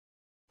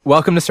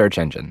Welcome to Search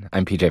Engine.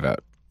 I'm PJ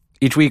Vogt.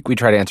 Each week, we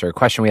try to answer a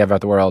question we have about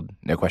the world.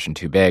 No question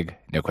too big,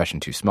 no question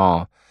too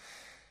small.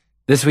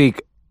 This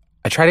week,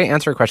 I try to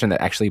answer a question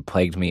that actually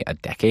plagued me a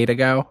decade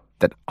ago,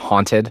 that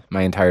haunted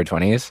my entire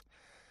 20s.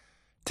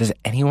 Does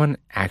anyone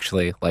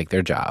actually like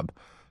their job?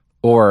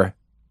 Or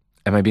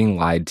am I being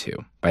lied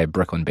to by a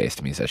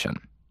Brooklyn-based musician?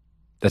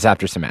 That's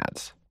after some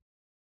ads.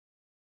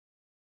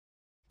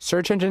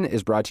 Search Engine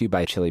is brought to you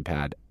by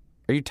ChiliPad.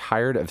 Are you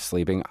tired of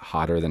sleeping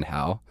hotter than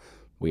hell?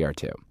 We are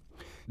too.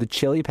 The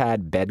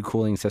ChiliPad bed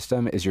cooling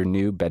system is your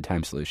new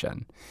bedtime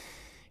solution.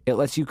 It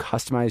lets you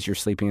customize your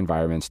sleeping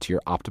environments to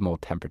your optimal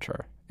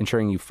temperature,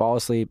 ensuring you fall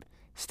asleep,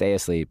 stay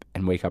asleep,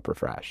 and wake up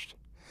refreshed.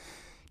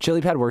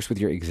 ChiliPad works with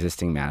your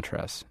existing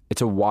mattress.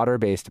 It's a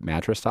water-based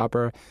mattress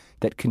topper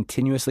that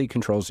continuously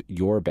controls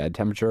your bed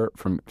temperature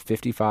from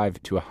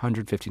 55 to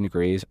 115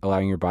 degrees,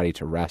 allowing your body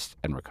to rest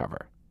and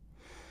recover.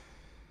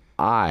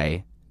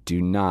 I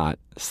do not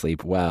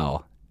sleep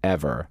well,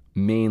 ever,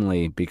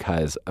 mainly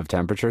because of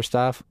temperature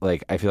stuff.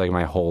 Like, I feel like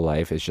my whole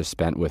life is just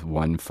spent with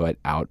 1 foot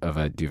out of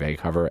a duvet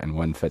cover and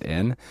 1 foot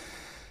in.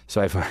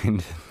 So I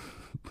find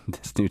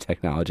this new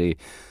technology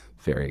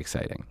very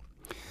exciting.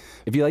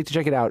 If you'd like to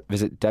check it out,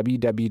 visit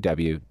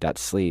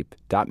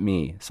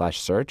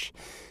www.sleep.me/search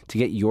to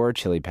get your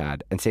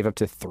ChiliPad and save up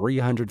to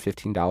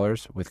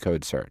 $315 with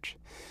code SEARCH.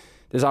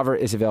 This offer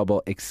is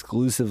available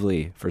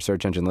exclusively for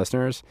Search Engine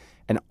listeners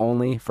and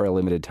only for a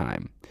limited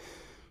time.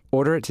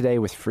 Order it today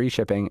with free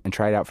shipping and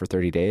try it out for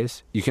 30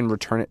 days. You can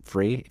return it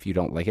free if you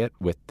don't like it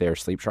with their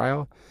sleep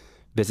trial.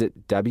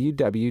 Visit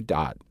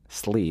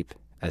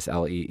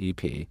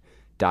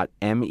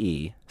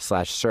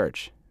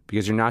www.sleep.me/search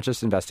because you're not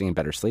just investing in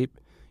better sleep,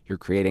 you're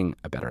creating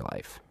a better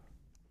life.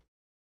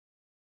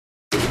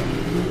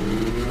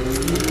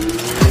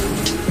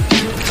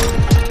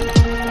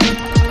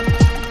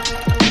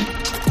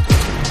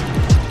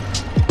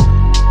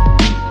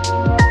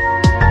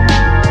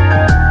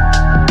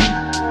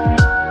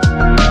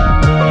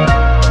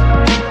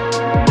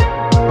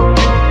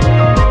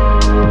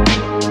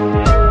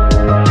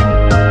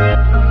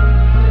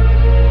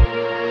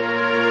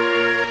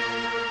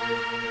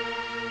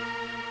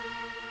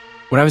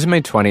 When I was in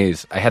my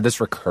 20s, I had this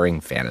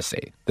recurring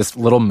fantasy, this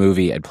little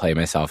movie I'd play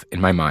myself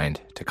in my mind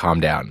to calm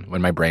down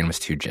when my brain was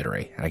too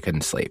jittery and I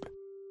couldn't sleep.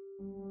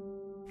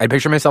 I'd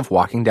picture myself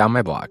walking down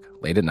my block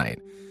late at night,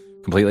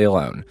 completely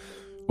alone,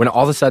 when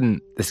all of a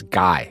sudden this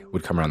guy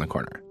would come around the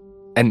corner.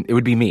 And it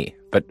would be me,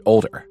 but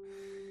older.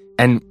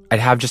 And I'd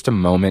have just a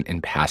moment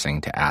in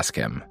passing to ask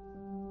him,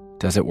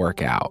 does it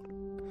work out?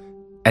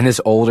 And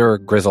this older,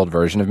 grizzled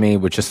version of me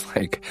would just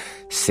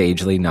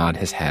sagely nod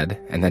his head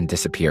and then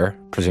disappear,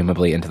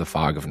 presumably into the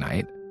fog of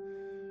night.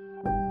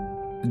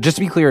 Just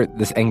to be clear,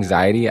 this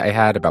anxiety I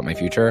had about my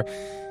future,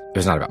 it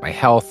was not about my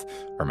health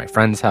or my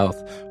friend's health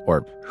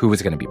or who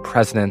was going to be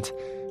president.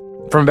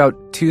 From about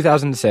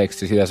 2006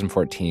 to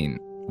 2014,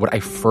 what I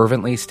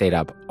fervently stayed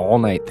up all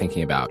night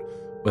thinking about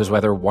was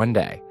whether one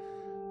day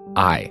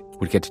I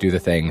would get to do the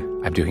thing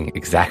I'm doing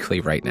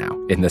exactly right now,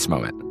 in this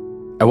moment.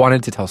 I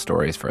wanted to tell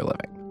stories for a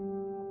living.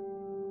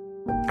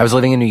 I was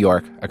living in New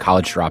York, a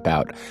college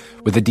dropout,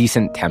 with a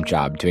decent temp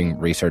job doing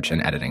research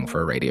and editing for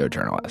a radio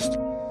journalist.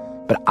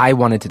 But I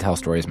wanted to tell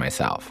stories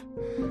myself.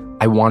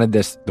 I wanted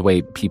this the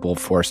way people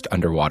forced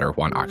underwater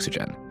want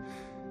oxygen.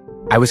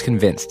 I was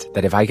convinced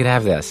that if I could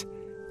have this,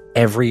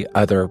 every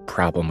other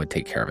problem would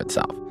take care of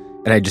itself,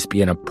 and I'd just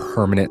be in a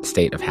permanent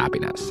state of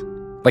happiness.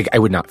 I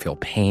would not feel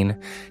pain.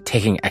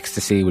 Taking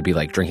ecstasy would be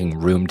like drinking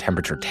room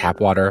temperature tap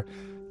water.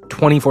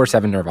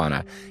 24/7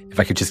 nirvana if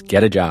I could just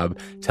get a job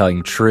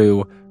telling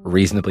true,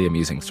 reasonably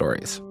amusing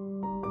stories.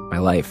 My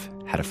life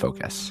had a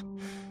focus.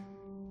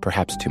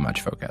 Perhaps too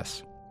much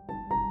focus.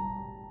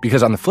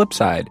 Because on the flip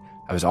side,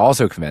 I was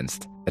also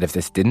convinced that if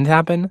this didn't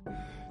happen,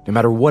 no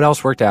matter what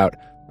else worked out,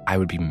 I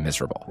would be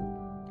miserable.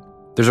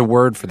 There's a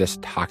word for this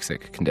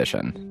toxic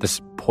condition, this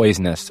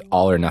poisonous,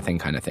 all-or-nothing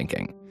kind of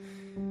thinking.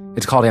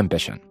 It's called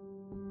ambition.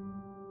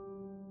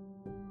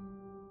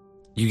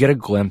 You get a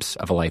glimpse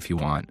of a life you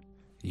want,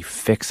 you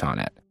fix on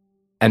it,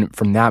 and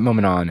from that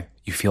moment on,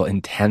 you feel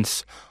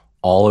intense,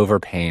 all-over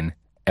pain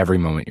every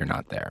moment you're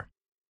not there.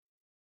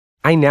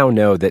 I now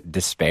know that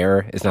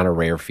despair is not a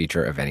rare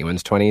feature of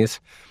anyone's 20s.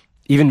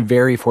 Even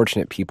very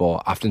fortunate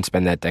people often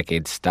spend that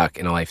decade stuck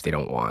in a life they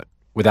don't want,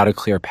 without a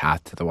clear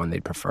path to the one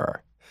they'd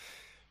prefer.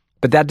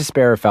 But that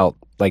despair felt,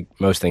 like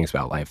most things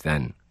about life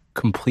then,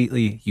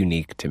 completely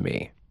unique to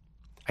me.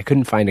 I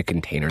couldn't find a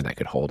container that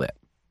could hold it.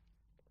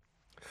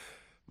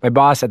 My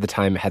boss at the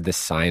time had this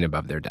sign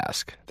above their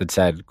desk that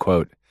said,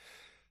 quote,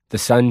 "The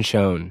sun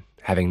shone,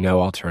 having no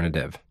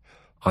alternative,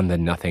 on the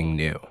nothing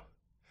new."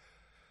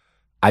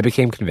 I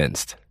became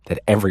convinced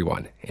that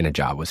everyone in a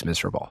job was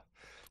miserable,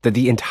 that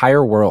the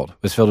entire world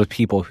was filled with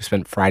people who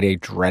spent Friday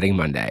dreading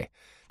Monday,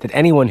 that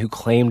anyone who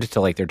claimed to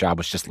like their job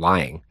was just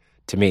lying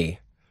to me,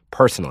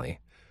 personally.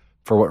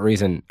 For what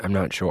reason, I'm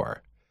not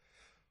sure.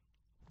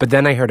 But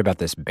then I heard about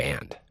this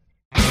band.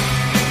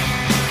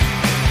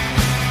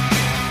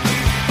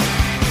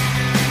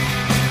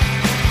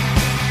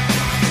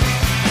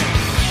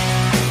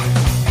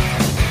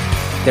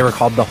 They were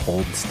called The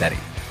Hold Steady.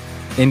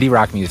 Indie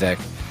rock music,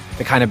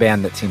 the kind of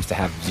band that seems to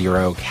have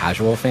zero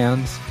casual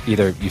fans.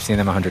 Either you've seen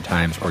them 100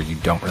 times or you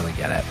don't really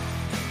get it.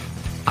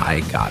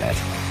 I got it.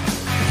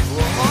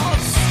 Hold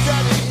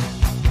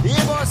steady,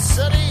 Ybor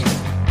City.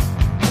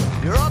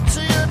 You're up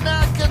to your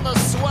neck in the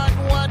sweat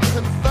and wet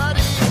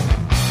confetti.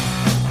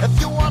 If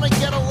you want to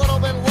get a little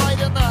bit light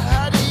in the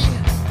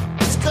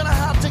heady, it's gonna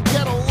have to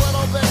get a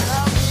little bit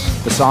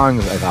heavy. The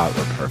songs, I thought,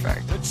 were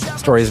perfect.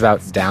 Stories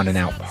about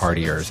down-and-out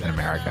partiers in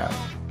America.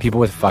 People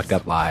with fucked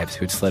up lives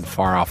who'd slid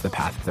far off the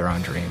path of their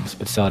own dreams,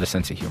 but still had a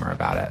sense of humor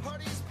about it.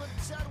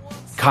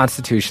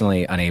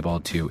 Constitutionally unable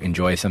to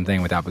enjoy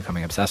something without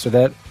becoming obsessed with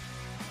it,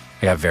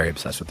 I got very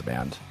obsessed with the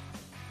band.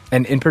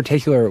 And in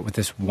particular, with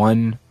this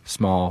one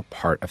small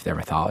part of their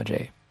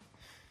mythology.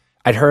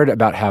 I'd heard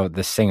about how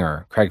the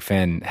singer, Craig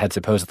Finn, had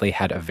supposedly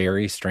had a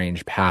very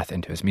strange path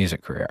into his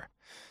music career.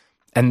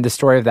 And the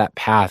story of that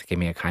path gave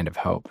me a kind of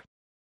hope.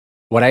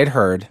 What I had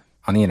heard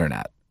on the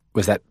internet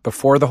was that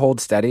before The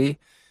Hold Steady,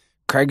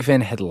 Craig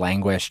Finn had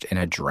languished in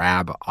a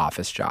drab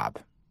office job.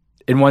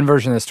 In one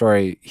version of the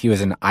story, he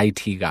was an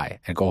IT guy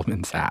at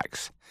Goldman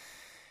Sachs.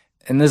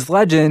 In this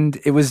legend,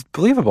 it was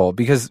believable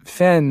because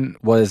Finn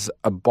was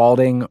a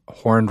balding,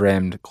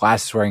 horn-rimmed,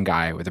 glasses-wearing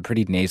guy with a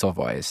pretty nasal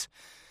voice.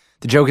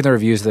 The joke in the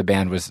reviews of the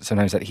band was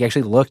sometimes that he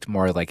actually looked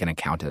more like an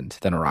accountant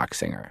than a rock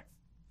singer.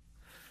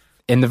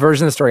 In the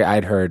version of the story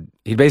I'd heard,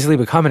 he'd basically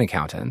become an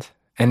accountant,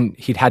 and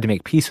he'd had to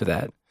make peace with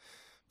it.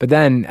 But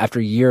then,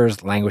 after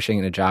years languishing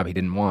in a job he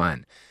didn't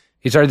want,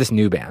 he started this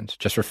new band,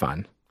 just for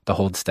fun, The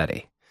Hold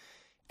Steady.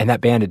 And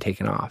that band had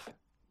taken off.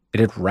 It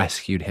had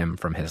rescued him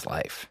from his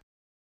life.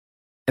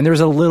 And there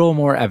was a little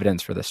more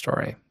evidence for this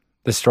story.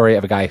 The story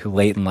of a guy who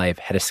late in life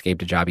had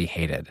escaped a job he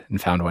hated and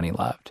found one he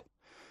loved.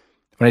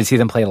 When I'd see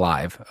them play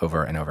live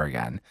over and over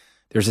again,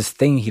 there was this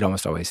thing he'd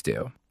almost always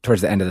do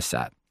towards the end of the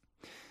set.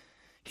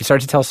 He'd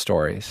start to tell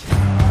stories.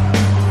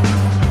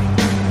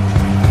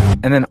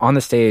 And then on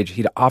the stage,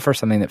 he'd offer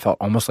something that felt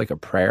almost like a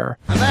prayer.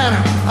 Man,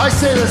 I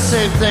say the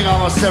same thing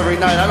almost every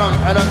night.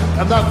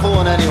 I'm not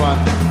fooling anyone.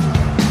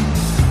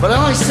 But I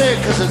only say it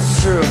because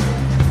it's true.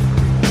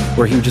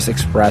 Where he would just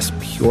express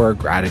pure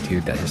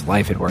gratitude that his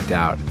life had worked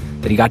out,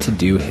 that he got to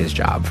do his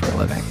job for a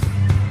living.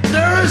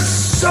 There is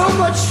so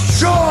much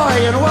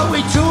joy in what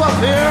we do up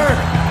here.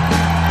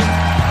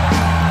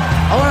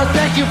 I want to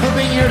thank you for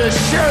being here to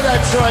share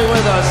that joy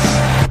with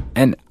us.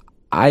 And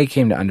I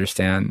came to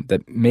understand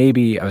that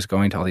maybe I was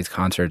going to all these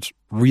concerts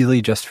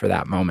really just for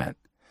that moment.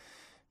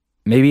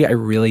 Maybe I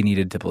really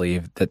needed to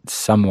believe that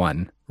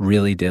someone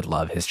really did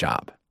love his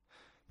job,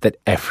 that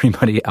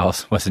everybody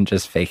else wasn't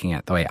just faking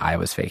it the way I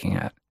was faking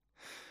it.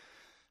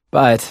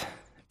 But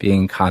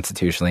being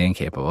constitutionally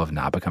incapable of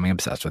not becoming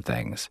obsessed with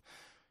things,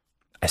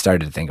 I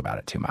started to think about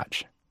it too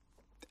much.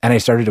 And I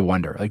started to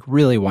wonder,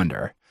 really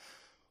wonder,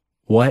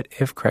 what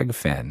if Craig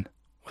Finn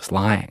was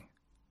lying?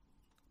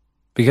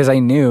 Because I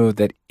knew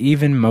that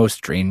even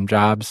most dream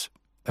jobs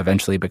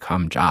eventually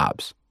become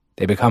jobs.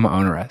 They become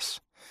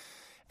onerous.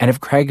 And if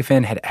Craig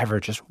Finn had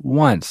ever just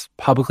once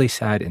publicly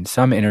said in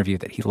some interview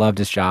that he loved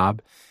his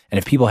job, and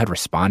if people had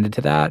responded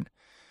to that,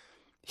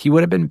 he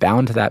would have been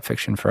bound to that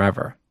fiction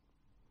forever.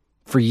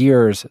 For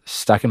years,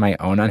 stuck in my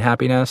own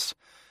unhappiness,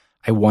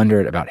 I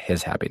wondered about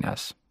his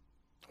happiness.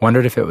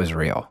 Wondered if it was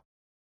real.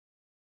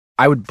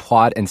 I would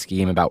plot and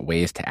scheme about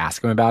ways to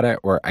ask him about it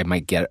where I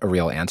might get a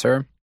real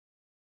answer.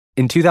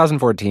 In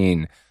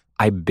 2014,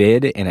 I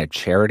bid in a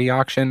charity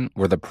auction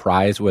where the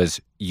prize was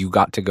you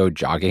got to go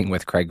jogging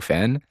with Craig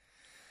Finn.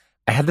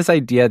 I had this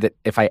idea that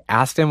if I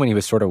asked him when he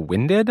was sort of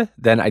winded,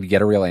 then I'd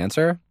get a real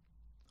answer.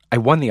 I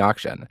won the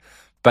auction,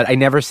 but I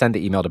never sent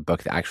the email to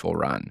book the actual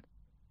run.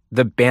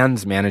 The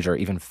band's manager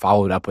even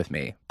followed up with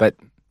me, but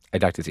I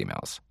ducked his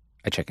emails.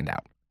 I chickened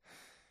out.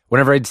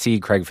 Whenever I'd see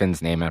Craig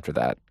Finn's name after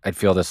that, I'd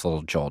feel this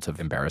little jolt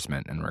of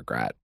embarrassment and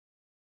regret.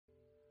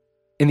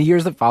 In the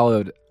years that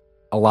followed,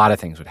 a lot of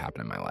things would happen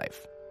in my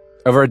life.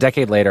 Over a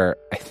decade later,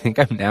 I think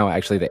I'm now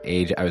actually the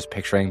age I was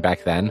picturing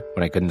back then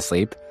when I couldn't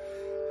sleep.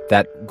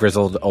 That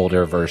grizzled,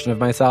 older version of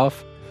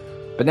myself.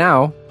 But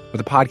now, with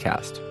a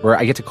podcast, where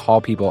I get to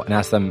call people and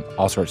ask them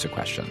all sorts of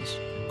questions.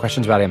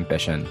 Questions about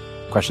ambition,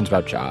 questions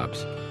about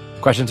jobs,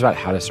 questions about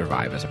how to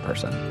survive as a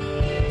person.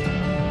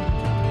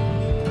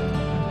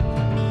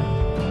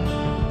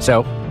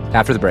 So,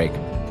 after the break,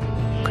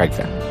 Craig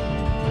Finn.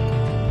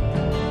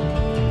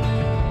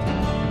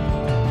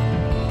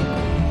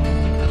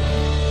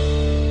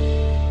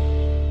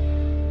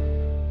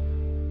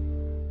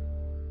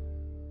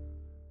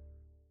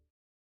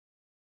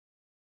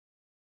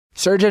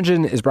 Surge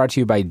Engine is brought to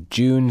you by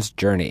June's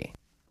Journey.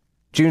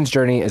 June's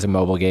Journey is a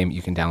mobile game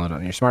you can download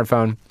on your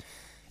smartphone.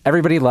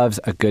 Everybody loves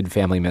a good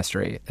family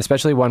mystery,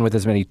 especially one with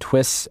as many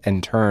twists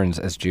and turns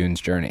as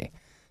June's Journey.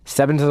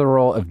 Step into the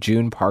role of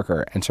June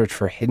Parker and search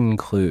for hidden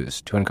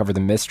clues to uncover the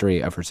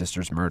mystery of her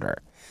sister's murder.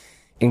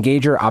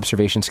 Engage your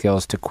observation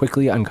skills to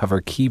quickly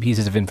uncover key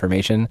pieces of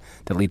information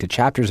that lead to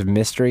chapters of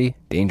mystery,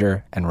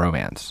 danger, and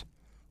romance.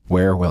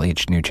 Where will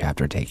each new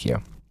chapter take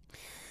you?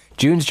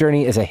 June's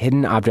Journey is a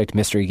hidden object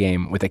mystery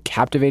game with a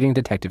captivating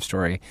detective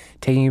story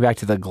taking you back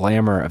to the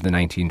glamour of the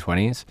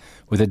 1920s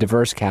with a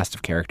diverse cast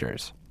of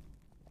characters.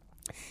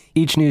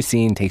 Each new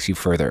scene takes you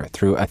further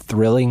through a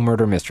thrilling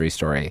murder mystery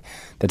story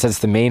that sets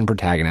the main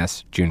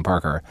protagonist, June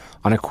Parker,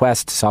 on a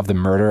quest to solve the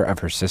murder of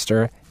her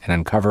sister and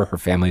uncover her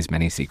family's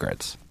many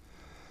secrets.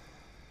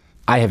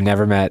 I have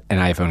never met an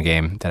iPhone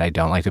game that I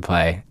don't like to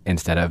play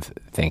instead of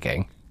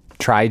thinking.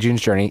 Try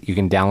June's Journey. You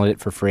can download it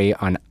for free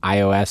on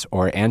iOS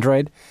or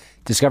Android.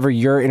 Discover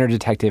your inner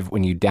detective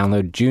when you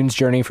download June's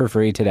Journey for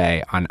free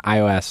today on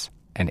iOS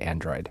and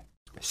Android.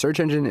 Search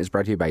Engine is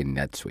brought to you by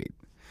NetSuite.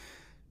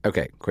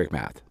 Okay, quick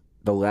math.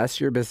 The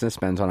less your business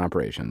spends on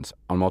operations,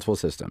 on multiple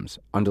systems,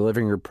 on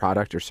delivering your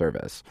product or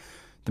service,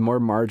 the more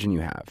margin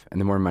you have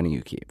and the more money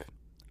you keep.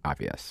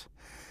 Obvious.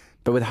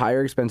 But with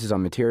higher expenses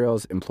on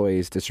materials,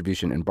 employees,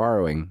 distribution, and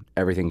borrowing,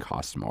 everything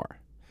costs more.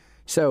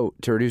 So,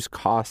 to reduce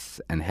costs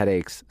and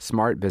headaches,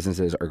 smart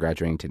businesses are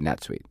graduating to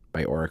NetSuite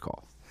by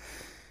Oracle.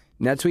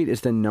 NetSuite is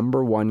the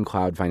 #1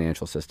 cloud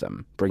financial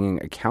system, bringing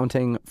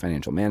accounting,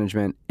 financial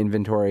management,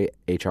 inventory,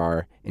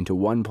 HR into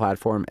one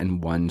platform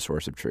and one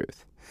source of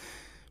truth.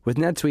 With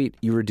NetSuite,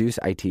 you reduce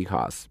IT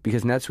costs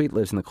because NetSuite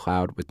lives in the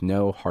cloud with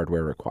no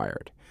hardware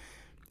required,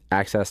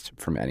 accessed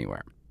from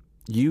anywhere.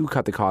 You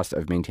cut the cost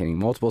of maintaining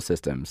multiple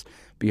systems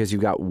because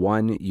you've got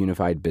one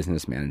unified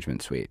business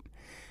management suite.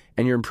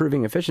 And you're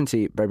improving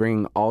efficiency by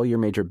bringing all your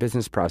major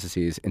business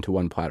processes into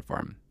one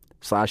platform,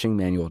 slashing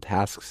manual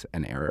tasks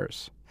and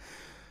errors.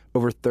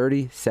 Over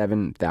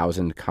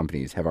 37,000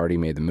 companies have already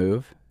made the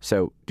move,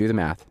 so do the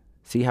math.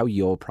 See how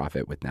you'll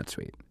profit with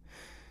NetSuite.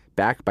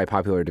 Backed by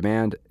popular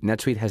demand,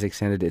 NetSuite has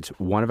extended its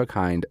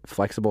one-of-a-kind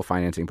flexible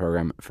financing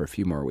program for a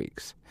few more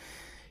weeks.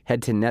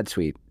 Head to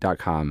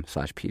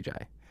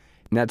netsuite.com/PJ.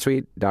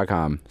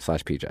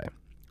 netsuite.com/PJ.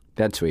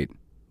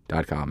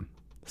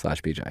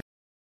 netsuite.com/PJ.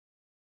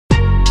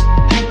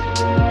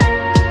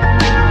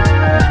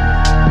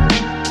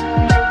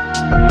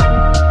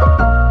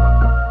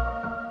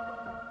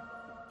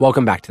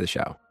 Welcome back to the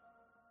show.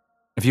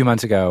 A few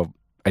months ago,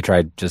 I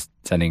tried just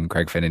sending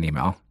Greg Finn an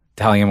email,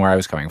 telling him where I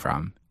was coming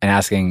from, and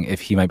asking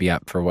if he might be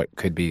up for what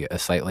could be a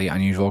slightly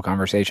unusual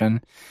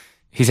conversation.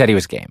 He said he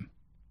was game.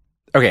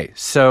 Okay,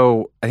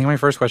 so I think my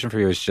first question for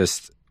you is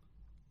just,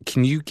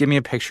 can you give me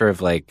a picture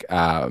of like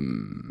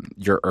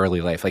your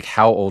early life? Like,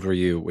 how old were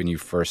you when you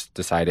first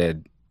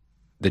decided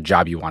the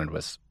job you wanted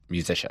was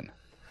musician?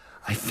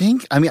 I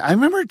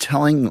remember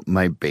telling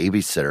my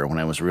babysitter when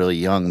I was really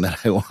young that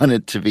I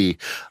wanted to be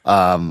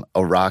a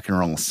rock and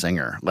roll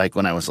singer, like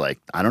when I was 8.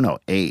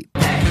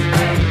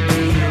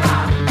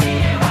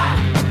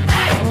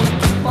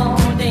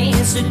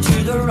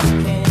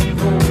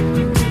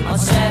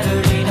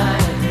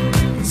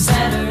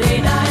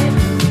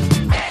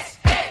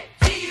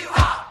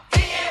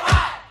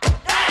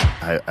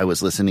 I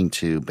was listening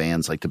to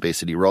bands like the Bay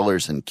City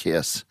Rollers and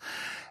Kiss,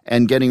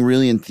 and getting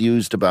really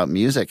enthused about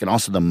music, and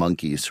also the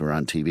Monkees who were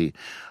on TV.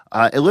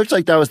 It looked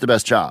like that was the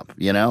best job,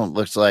 you know? It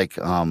looks like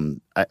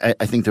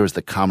I think there was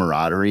the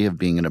camaraderie of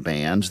being in a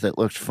band that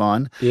looked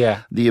fun. Yeah.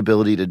 The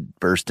ability to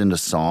burst into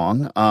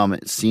song.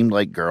 It seemed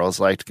like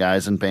girls liked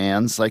guys in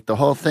bands. Like, the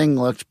whole thing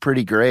looked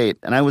pretty great.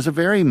 And I was a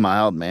very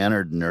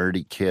mild-mannered,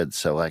 nerdy kid,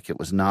 so it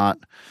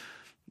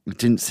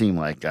didn't seem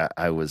like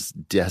I was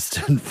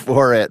destined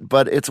for it.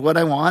 But it's what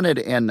I wanted,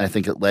 and I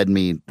think it led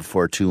me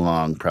before too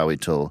long, probably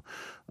till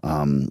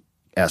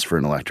asked for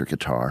an electric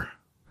guitar.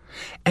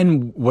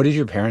 And what did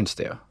your parents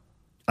do?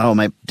 Oh,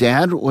 my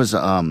dad was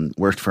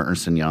worked for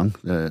Ernst & Young,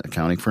 the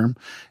accounting firm,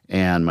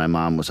 and my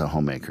mom was a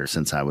homemaker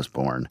since I was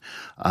born.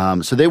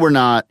 So they were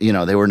not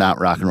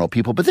rock and roll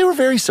people, but they were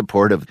very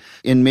supportive.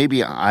 And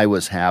maybe I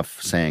was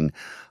half saying,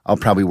 I'll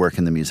probably work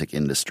in the music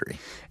industry.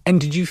 And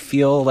did you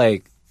feel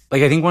like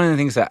I think one of the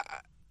things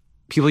that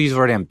people use the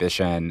word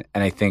ambition,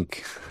 and I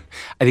think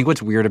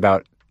what's weird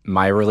about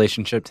my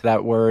relationship to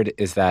that word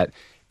is that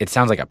it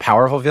sounds like a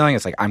powerful feeling.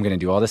 It's like, I'm going to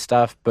do all this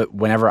stuff. But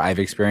whenever I've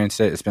experienced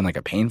it, it's been like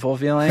a painful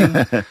feeling.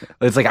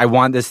 It's like, I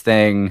want this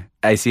thing.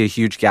 I see a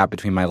huge gap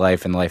between my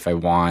life and the life I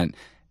want.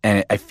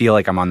 And I feel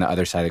like I'm on the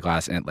other side of the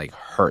glass, and it like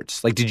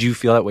hurts. Like, did you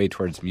feel that way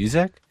towards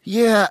music?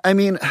 Yeah. I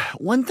mean,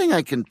 one thing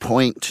I can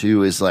point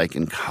to is like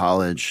in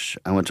college,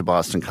 I went to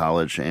Boston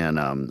College, and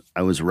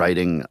I was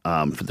writing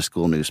for the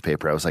school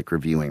newspaper. I was like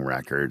reviewing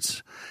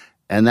records.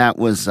 And that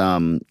was,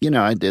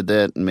 I did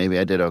that, and maybe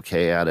I did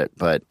okay at it.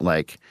 But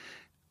like,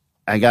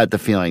 I got the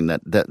feeling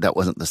that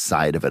wasn't the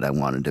side of it I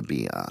wanted to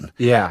be on.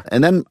 Yeah.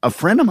 And then a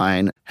friend of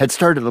mine had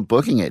started a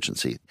booking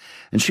agency,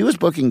 and she was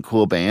booking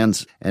cool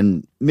bands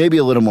and maybe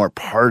a little more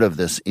part of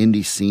this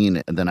indie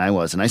scene than I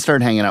was. And I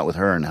started hanging out with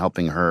her and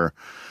helping her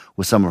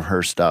with some of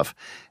her stuff.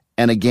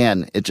 And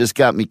again, it just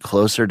got me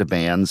closer to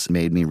bands,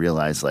 made me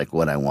realize like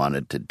what I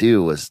wanted to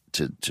do was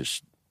to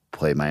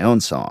play my own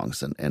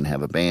songs and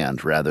have a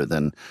band rather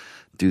than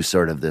do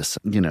sort of this,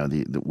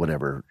 the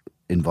whatever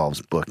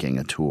involves booking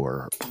a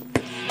tour.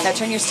 Now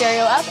turn your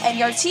stereo up and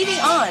your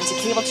TV on to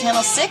cable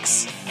channel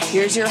 6.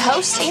 Here's your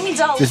host, Amy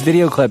Dahl. This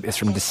video clip is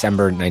from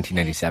December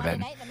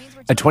 1997.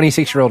 A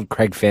 26-year-old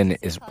Craig Finn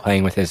is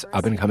playing with his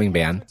up-and-coming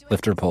band,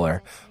 Lifter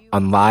Puller,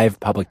 on live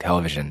public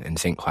television in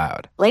St.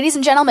 Cloud. Ladies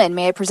and gentlemen,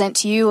 may I present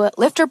to you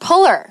Lifter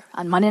Puller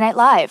on Monday Night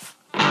Live.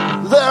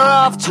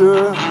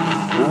 Thereafter,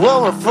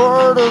 we'll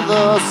refer to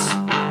this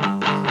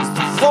as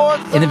the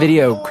fourth. In the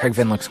video, Craig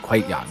Finn looks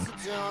quite young,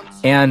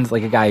 and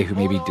like a guy who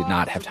maybe did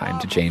not have time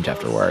to change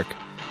after work.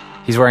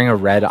 He's wearing a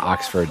red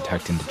Oxford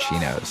tucked into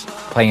chinos,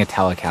 playing a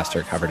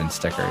Telecaster covered in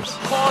stickers.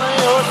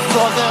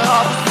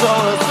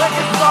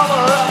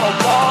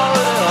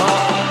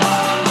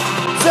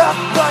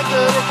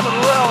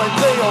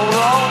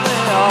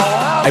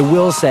 I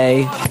will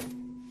say,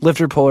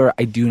 Lifter Puller,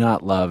 I do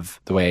not love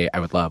the way I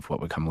would love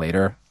what would come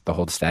later, the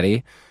Hold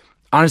Steady.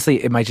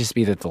 Honestly, it might just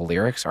be that the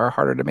lyrics are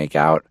harder to make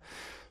out,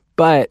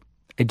 but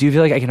I do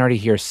feel like I can already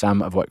hear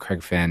some of what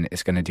Craig Finn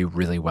is going to do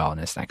really well in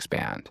his next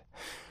band.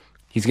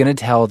 He's going to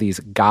tell these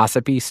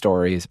gossipy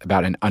stories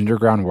about an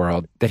underground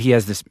world that he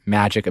has this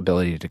magic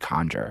ability to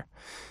conjure.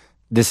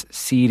 This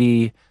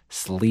seedy,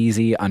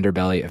 sleazy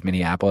underbelly of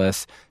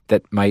Minneapolis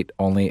that might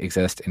only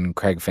exist in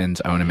Craig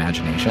Finn's own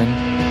imagination.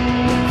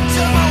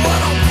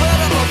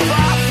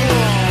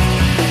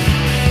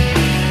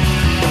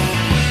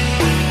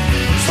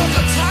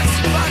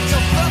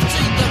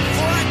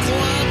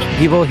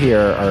 People here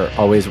are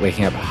always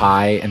waking up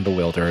high and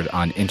bewildered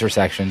on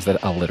intersections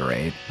that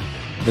alliterate.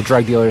 The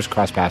drug dealers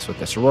cross paths with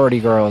the sorority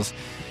girls.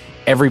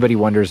 Everybody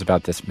wonders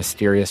about this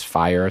mysterious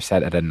fire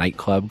set at a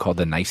nightclub called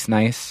the Nice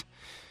Nice.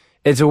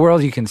 It's a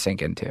world you can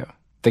sink into.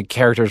 The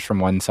characters from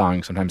one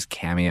song sometimes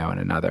cameo in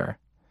another.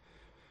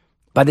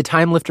 By the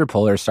time Lifter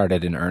Puller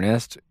started in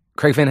earnest,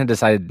 Craig Finn had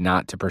decided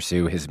not to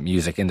pursue his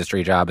music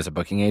industry job as a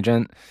booking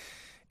agent.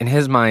 In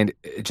his mind,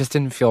 it just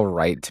didn't feel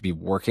right to be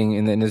working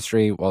in the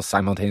industry while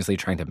simultaneously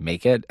trying to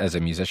make it as a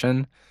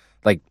musician.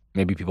 Like,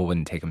 maybe people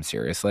wouldn't take him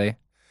seriously.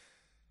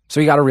 So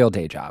he got a real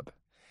day job.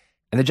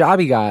 And the job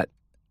he got,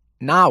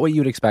 not what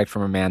you'd expect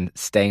from a man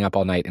staying up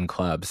all night in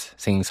clubs,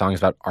 singing songs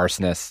about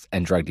arsonists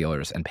and drug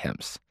dealers and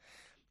pimps.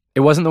 It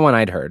wasn't the one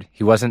I'd heard.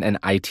 He wasn't an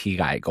IT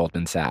guy at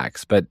Goldman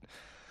Sachs, but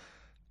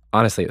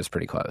honestly, it was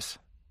pretty close.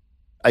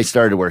 I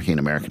started working at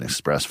American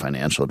Express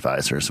Financial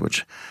Advisors,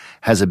 which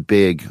has a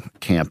big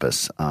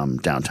campus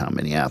downtown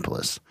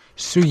Minneapolis.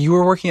 So you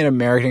were working at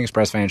American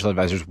Express Financial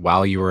Advisors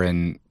while you were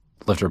in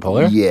Lifter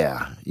Puller?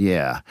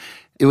 Yeah.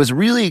 It was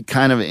really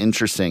kind of an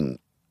interesting,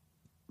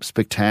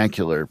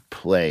 spectacular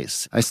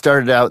place. I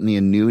started out in the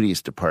annuities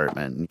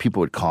department, and people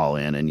would call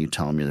in and you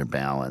tell them their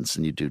balance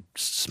and you do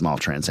small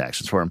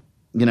transactions for them.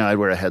 You know, I'd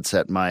wear a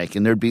headset mic,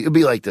 and it'd be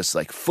like this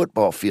like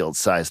football field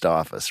sized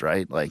office,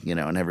 right? Like, you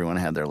know, and everyone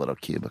had their little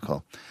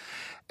cubicle.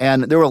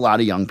 And there were a lot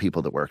of young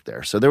people that worked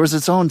there. So there was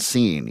its own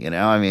scene, you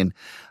know? I mean,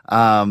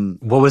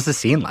 what was the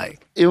scene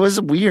like? It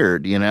was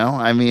weird, you know?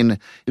 I mean,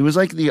 it was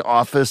like the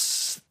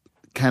office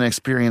kind of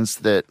experience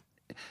that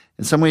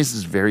in some ways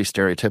is very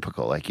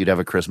stereotypical. Like you'd have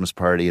a Christmas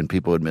party and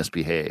people would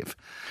misbehave.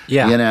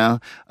 Yeah. You know?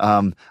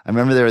 I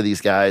remember there were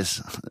these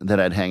guys that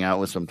I'd hang out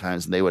with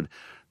sometimes, and they would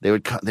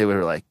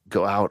like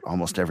go out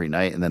almost every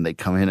night, and then they'd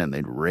come in and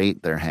they'd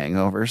rate their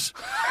hangovers.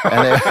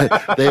 And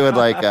they would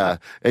like,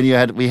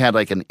 and we had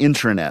like an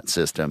intranet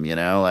system, you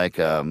know, like,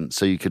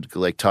 so you could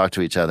like talk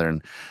to each other.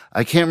 And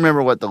I can't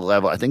remember what the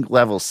level, I think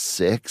level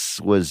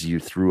 6 was you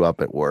threw up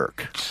at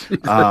work.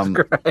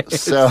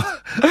 So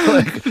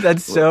like,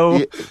 that's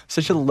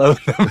such a low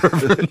number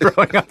for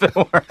throwing up at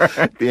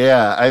work.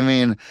 Yeah. I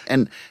mean,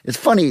 and it's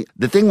funny.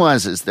 The thing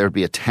is there'd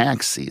be a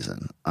tax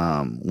season,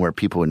 where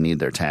people would need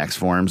their tax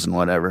forms and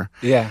whatever.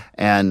 Yeah.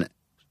 And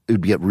it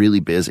would get really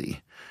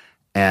busy.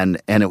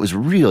 And it was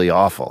really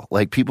awful.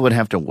 Like people would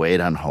have to wait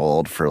on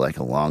hold for like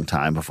a long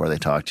time before they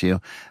talked to you.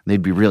 And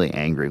they'd be really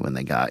angry when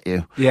they got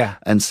you. Yeah.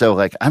 And so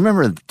like I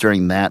remember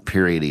during that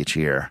period each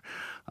year,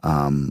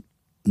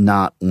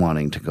 not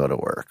wanting to go to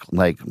work,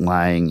 like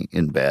lying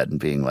in bed and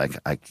being like,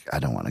 I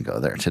don't want to go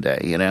there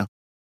today, you know?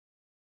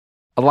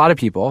 A lot of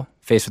people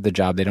faced with a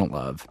job they don't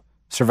love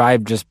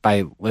survive just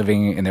by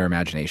living in their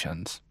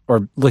imaginations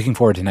or looking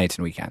forward to nights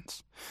and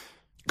weekends.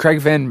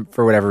 Craig Finn,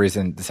 for whatever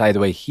reason, decided the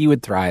way he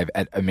would thrive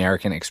at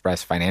American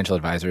Express Financial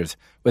Advisors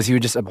was he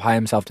would just apply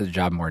himself to the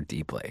job more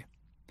deeply.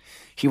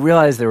 He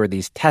realized there were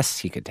these tests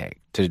he could take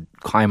to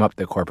climb up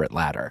the corporate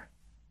ladder.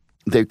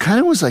 There kind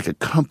of was like a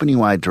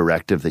company-wide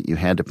directive that you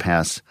had to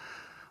pass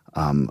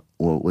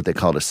what they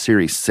called a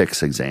Series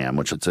 6 exam,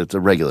 which it's a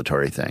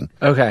regulatory thing.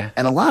 Okay.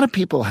 And a lot of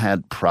people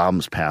had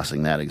problems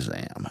passing that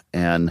exam.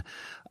 And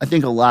I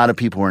think a lot of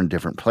people were in a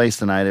different place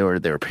than I did, or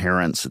their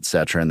parents, et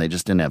cetera, and they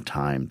just didn't have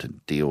time to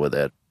deal with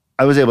it.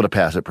 I was able to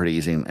pass it pretty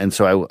easy. And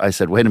so I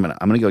said, wait a minute,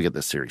 I'm going to go get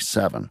this Series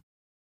 7.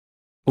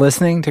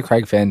 Listening to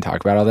Craig Finn talk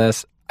about all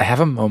this, I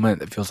have a moment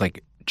that feels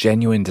like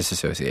genuine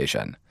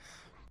disassociation.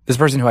 This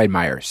person who I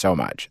admire so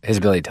much, his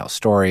ability to tell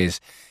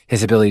stories,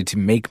 his ability to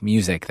make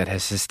music that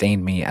has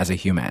sustained me as a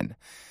human.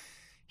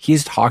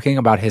 He's talking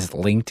about his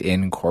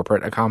LinkedIn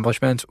corporate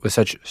accomplishments with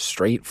such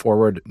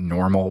straightforward,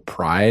 normal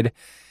pride.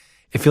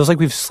 It feels like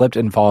we've slipped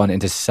and fallen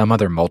into some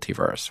other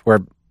multiverse where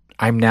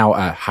I'm now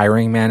a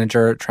hiring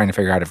manager trying to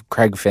figure out if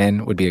Craig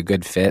Finn would be a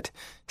good fit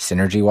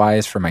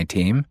synergy-wise for my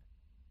team.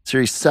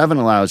 Series 7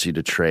 allows you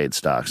to trade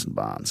stocks and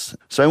bonds.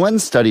 So I went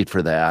and studied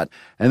for that.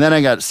 And then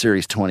I got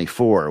Series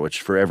 24,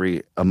 which for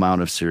every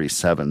amount of Series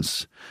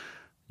 7s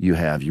you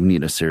have, you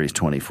need a Series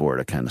 24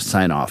 to kind of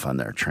sign off on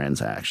their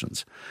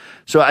transactions.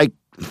 So I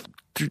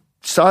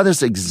saw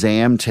this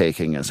exam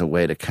taking as a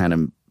way to kind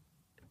of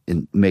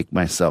make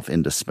myself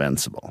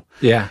indispensable.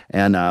 Yeah.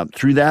 And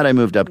through that, I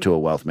moved up to a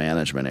wealth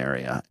management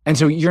area. And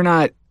so you're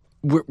not,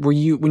 were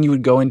you, when you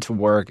would go into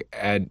work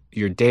at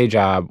your day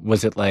job,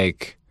 was it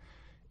like,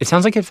 it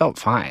sounds like it felt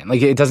fine.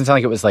 Like, it doesn't sound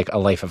like it was like a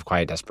life of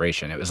quiet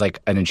desperation. It was like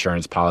an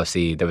insurance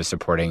policy that was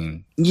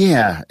supporting.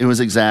 Yeah, it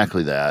was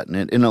exactly that.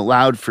 And it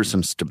allowed for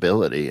some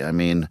stability. I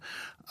mean,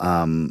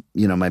 my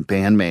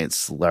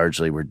bandmates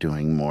largely were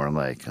doing more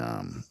like,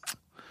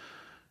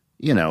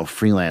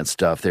 freelance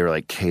stuff. They were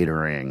like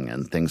catering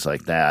and things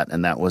like that.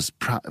 And that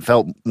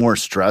felt more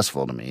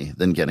stressful to me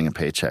than getting a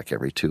paycheck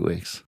every 2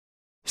 weeks.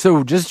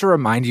 So just to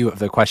remind you of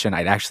the question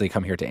I'd actually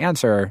come here to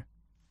answer,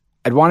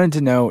 I'd wanted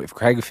to know if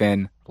Craig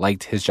Finn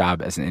liked his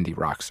job as an indie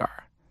rock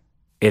star.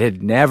 It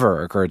had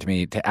never occurred to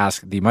me to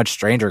ask the much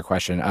stranger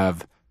question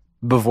of,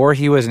 before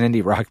he was an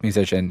indie rock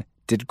musician,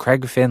 did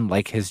Craig Finn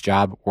like his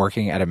job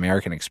working at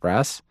American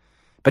Express?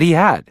 But he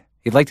had.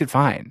 He liked it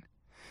fine.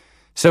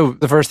 So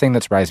the first thing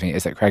that surprised me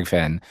is that Craig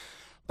Finn,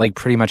 like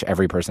pretty much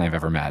every person I've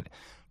ever met,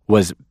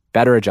 was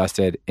better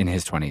adjusted in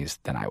his 20s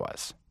than I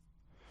was.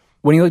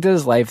 When he looked at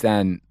his life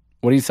then,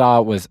 what he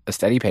saw was a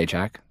steady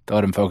paycheck that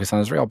let him focus on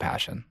his real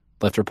passion,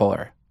 Lifter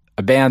Puller,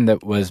 a band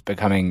that was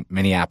becoming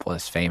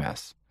Minneapolis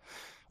famous.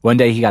 One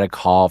day he got a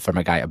call from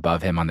a guy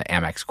above him on the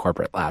Amex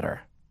corporate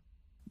ladder.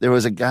 There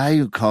was a guy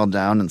who called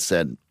down and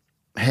said,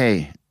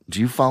 "Hey, do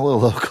you follow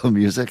local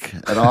music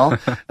at all?"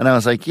 And I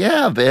was like,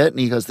 "Yeah, a bit." And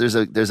he goes, there's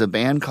a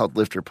band called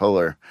Lifter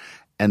Puller,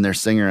 and their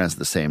singer has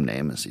the same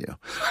name as you.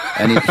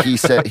 And he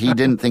said he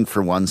didn't think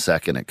for 1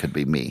 second it could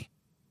be me.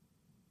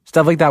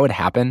 Stuff like that would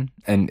happen,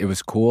 and it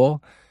was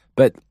cool,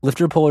 but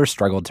Lifter Puller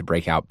struggled to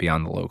break out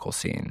beyond the local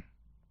scene.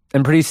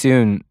 And pretty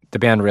soon, the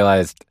band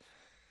realized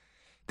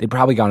they'd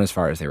probably gone as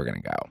far as they were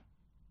going to go.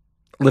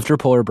 Lifter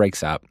Puller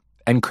breaks up,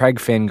 and Craig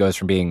Finn goes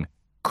from being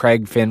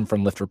Craig Finn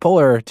from Lifter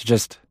Puller to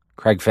just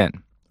Craig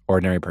Finn,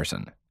 ordinary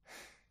person.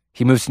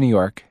 He moves to New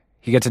York.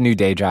 He gets a new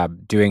day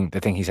job doing the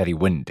thing he said he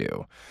wouldn't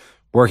do,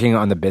 working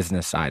on the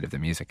business side of the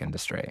music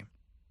industry.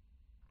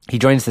 He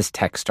joins this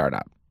tech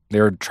startup. They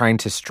were trying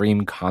to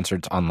stream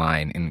concerts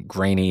online in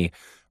grainy,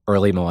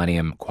 early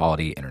millennium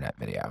quality internet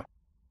video.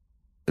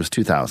 It was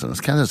 2000. It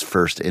was kind of this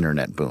first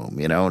internet boom,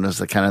 and it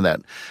was kind of that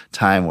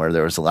time where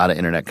there was a lot of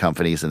internet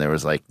companies and there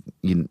was like,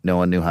 no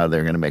one knew how they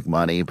were going to make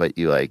money, but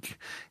you like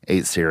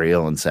ate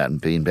cereal and sat in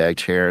beanbag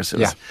chairs.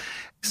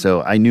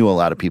 So I knew a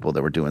lot of people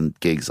that were doing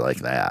gigs like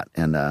that.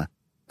 And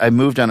I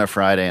moved on a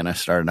Friday and I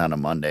started on a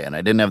Monday, and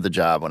I didn't have the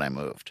job when I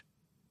moved.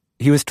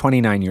 He was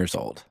 29 years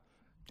old.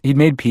 He'd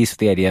made peace with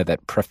the idea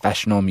that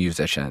professional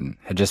musician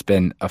had just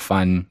been a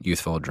fun,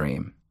 youthful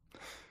dream.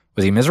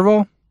 Was he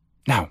miserable?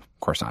 No, of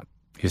course not.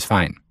 He was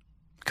fine.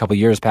 A couple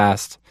years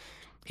passed.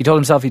 He told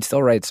himself he'd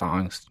still write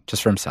songs,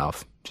 just for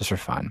himself, just for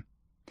fun.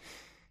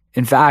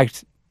 In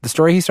fact, the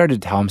story he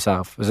started to tell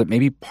himself was that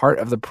maybe part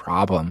of the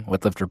problem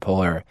with Lifter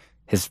Puller,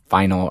 his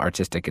final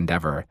artistic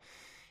endeavor,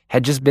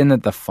 had just been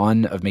that the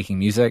fun of making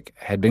music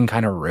had been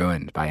kind of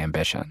ruined by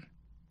ambition.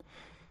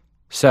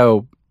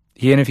 So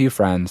he and a few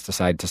friends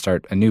decided to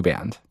start a new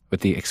band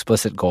with the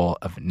explicit goal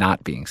of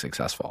not being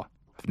successful,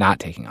 of not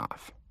taking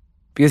off.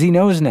 Because he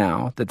knows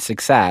now that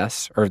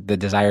success, or the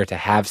desire to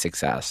have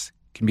success,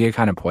 can be a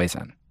kind of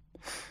poison.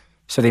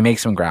 So they make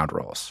some ground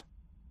rules.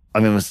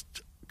 I mean, it was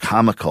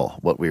comical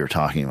what we were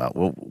talking about.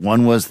 Well,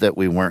 one was that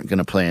we weren't going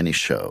to play any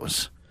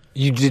shows.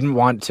 You didn't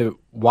want to.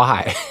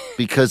 Why?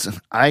 Because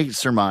I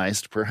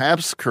surmised,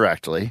 perhaps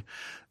correctly,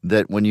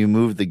 that when you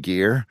move the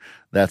gear,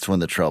 that's when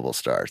the trouble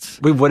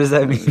starts. Wait, what does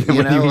that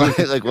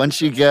mean? Like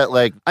once you get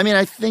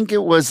I think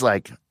it was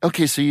like,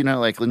 okay, so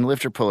like in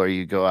Lifter Puller,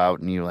 you go out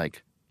and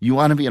you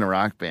want to be in a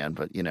rock band,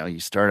 but you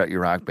start out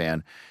your rock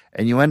band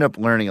and you end up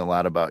learning a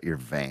lot about your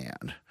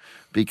van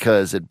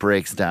because it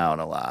breaks down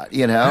a lot,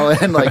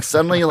 and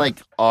suddenly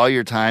all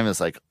your time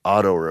is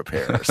auto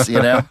repairs,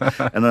 and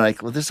I'm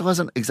well, this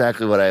wasn't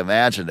exactly what I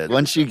imagined it.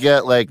 Once you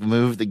get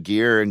move the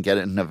gear and get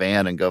it in a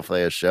van and go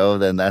play a show,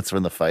 then that's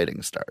when the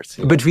fighting starts.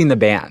 Between the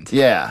band.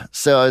 Yeah.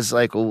 So I was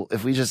like, well,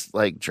 if we just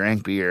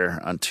drank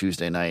beer on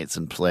Tuesday nights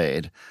and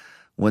played,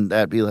 wouldn't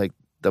that be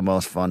the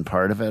most fun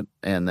part of it?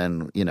 And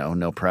then,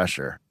 no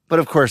pressure. But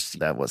of course,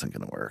 that wasn't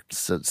going to work.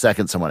 So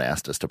second someone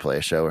asked us to play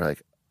a show, we're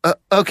like,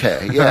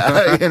 okay,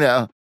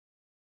 yeah,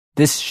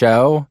 This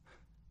show,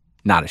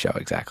 not a show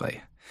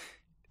exactly.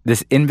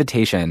 This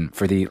invitation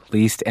for the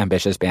least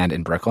ambitious band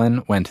in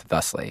Brooklyn went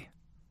thusly.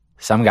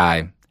 Some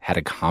guy had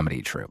a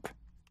comedy troupe.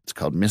 It's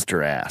called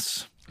Mr.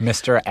 Ass.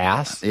 Mr.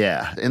 Ass?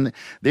 Yeah. And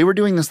they were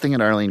doing this thing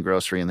at Arlene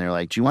Grocery, and they're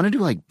like, do you want to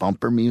do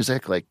bumper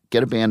music?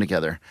 Get a band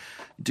together,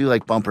 do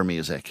bumper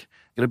music.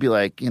 It'll be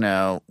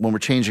when we're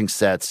changing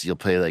sets, you'll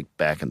play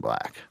Back in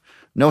Black.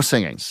 No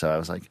singing. So I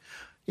was like,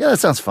 yeah, that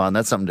sounds fun.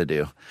 That's something to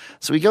do.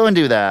 So we go and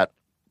do that.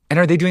 And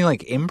are they doing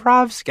like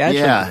improv sketch?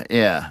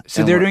 Yeah.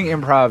 So And they're we're-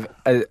 doing improv,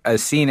 a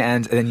scene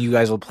ends, and then you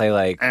guys will play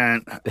like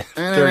and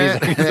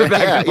 30 seconds of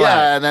back and forth.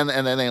 yeah, and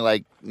then they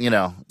like,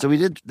 so we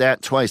did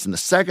that twice, and the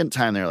second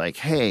time they're like,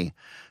 hey,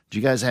 do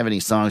you guys have any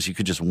songs you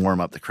could just warm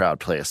up the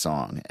crowd, play a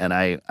song? And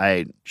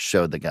I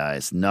showed the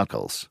guys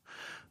Knuckles,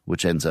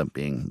 which ends up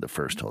being the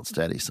first Hold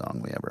Steady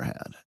song we ever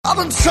had. I've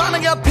been trying to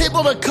get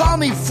people to call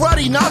me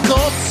Freddie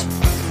Knuckles.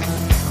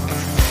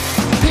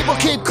 People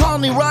keep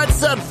calling me Right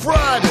Said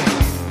Fred.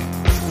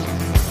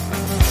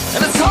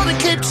 And it's hard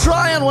to keep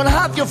trying when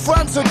half your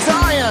friends are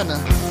dying.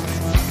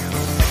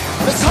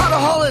 It's hard to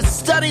hold it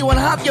steady when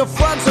half your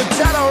friends are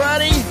dead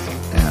already.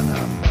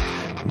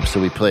 And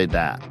so we played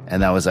that,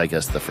 and that was, I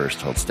guess, the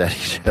first Hold Steady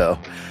show.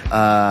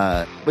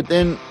 But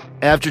then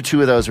after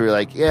two of those, we were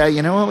like, yeah,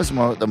 you know what was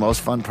the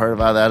most fun part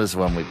about that is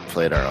when we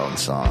played our own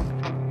song.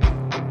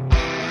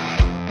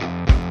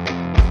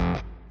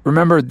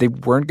 Remember, they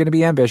weren't going to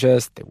be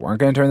ambitious. They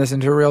weren't going to turn this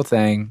into a real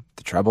thing.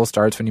 The trouble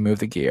starts when you move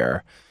the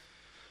gear.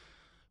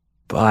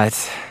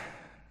 But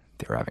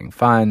they were having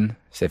fun,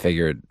 so they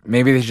figured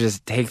maybe they should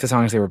just take the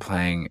songs they were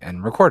playing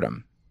and record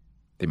them.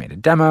 They made a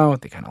demo.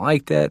 They kind of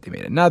liked it. They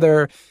made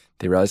another.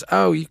 They realized,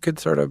 oh, you could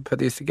sort of put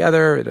these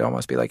together. It'd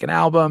almost be like an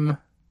album.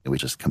 We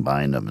just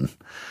combined them and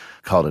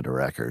called it a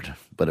record.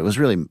 But it was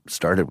really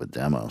started with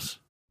demos.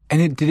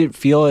 And did it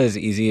feel as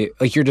easy?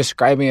 Like you're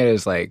describing it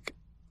as like,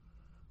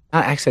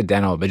 not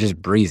accidental, but just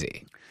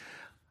breezy.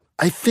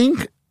 I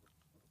think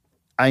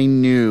I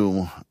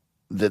knew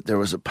that there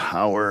was a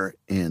power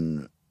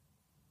in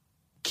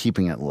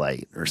keeping it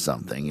light or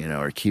something,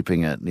 or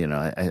keeping it,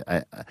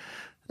 I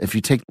if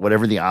you take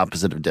whatever the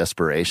opposite of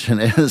desperation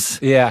is,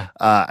 Yeah.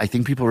 I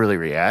think people really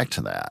react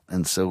to that.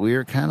 And so we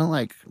were kind of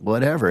like,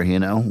 whatever,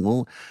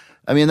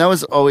 that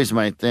was always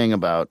my thing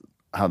about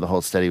how the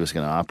Hold Steady was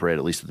going to operate,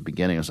 at least at the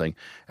beginning. It was like,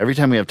 every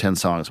time we have 10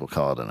 songs, we'll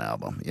call it an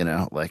album,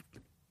 like,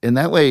 in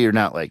that way, you're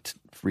not like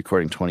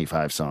recording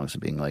 25 songs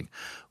and being like,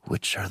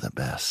 which are the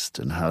best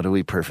and how do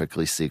we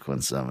perfectly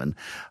sequence them and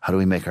how do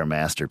we make our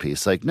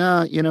masterpiece? Like,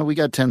 no, we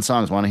got 10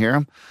 songs. Want to hear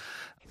them?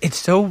 It's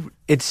so,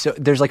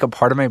 there's like a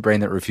part of my brain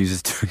that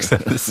refuses to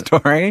accept the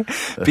story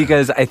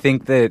because I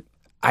think that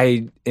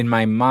in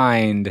my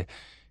mind,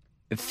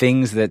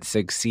 things that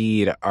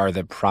succeed are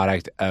the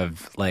product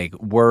of like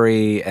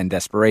worry and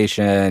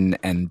desperation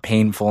and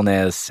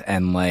painfulness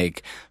and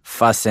like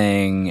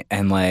fussing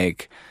and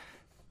like,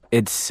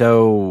 it's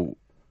so,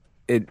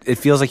 it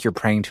feels like you're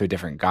praying to a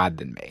different God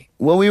than me.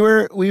 Well, we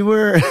were we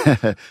were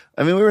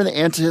the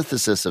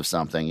antithesis of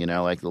something,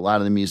 like a lot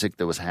of the music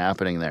that was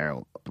happening there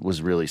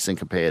was really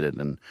syncopated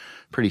and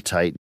pretty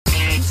tight.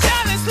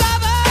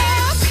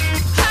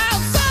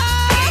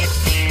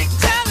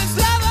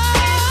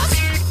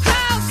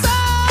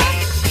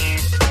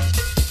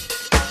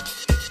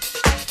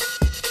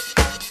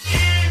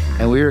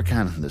 And we were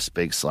kind of this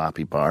big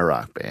sloppy bar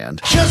rock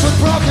band. Kids with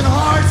broken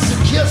hearts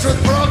and kids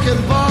with broken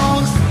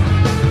bones.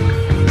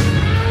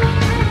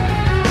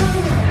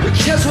 The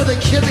kids with the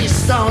kidney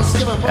stones.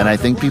 And I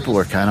think people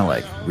were kind of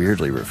like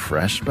weirdly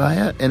refreshed by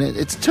it. And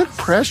it took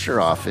pressure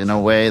off in a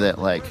way that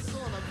like,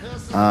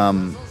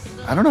 I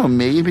don't know,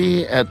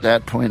 maybe at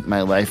that point in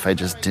my life, I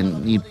just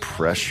didn't need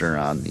pressure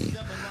on the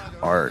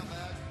art.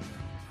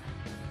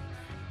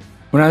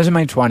 When I was in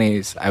my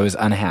 20s, I was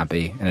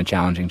unhappy in a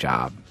challenging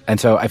job. And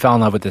so I fell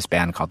in love with this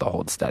band called The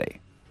Hold Steady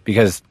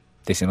because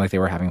they seemed like they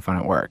were having fun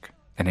at work,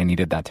 and I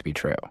needed that to be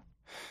true.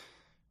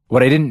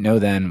 What I didn't know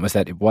then was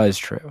that it was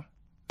true,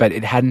 but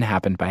it hadn't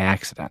happened by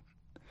accident.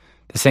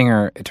 The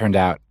singer, it turned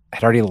out,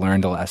 had already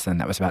learned a lesson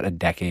that was about a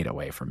decade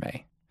away from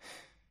me.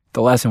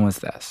 The lesson was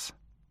this: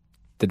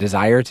 the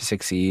desire to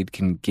succeed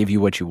can give you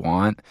what you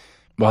want,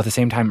 while at the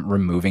same time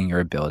removing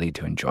your ability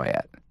to enjoy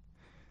it.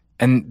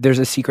 And there's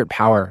a secret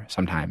power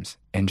sometimes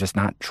in just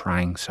not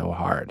trying so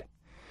hard.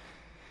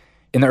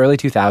 In the early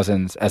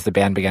 2000s, as the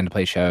band began to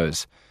play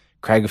shows,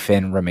 Craig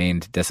Finn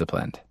remained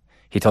disciplined.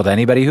 He told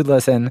anybody who'd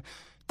listen,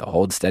 the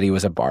Hold Steady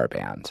was a bar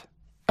band.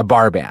 A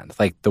bar band,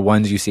 like the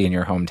ones you see in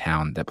your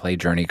hometown that play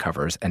Journey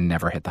covers and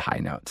never hit the high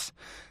notes.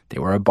 They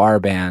were a bar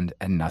band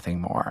and nothing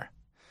more.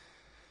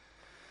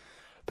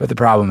 But the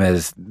problem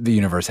is, the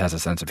universe has a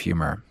sense of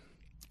humor.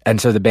 And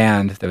so the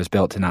band that was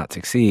built to not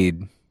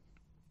succeed,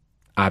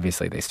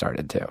 obviously they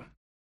started to.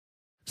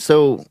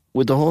 So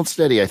with the Hold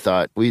Steady, I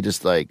thought we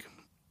just like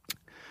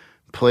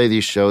play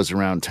these shows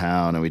around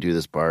town and we do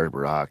this bar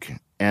rock.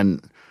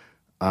 And,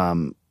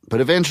 but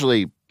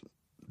eventually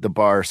the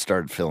bar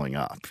started filling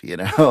up,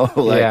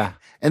 Yeah.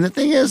 And the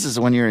thing is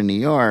when you're in New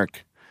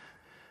York,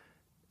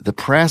 the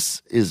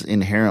press is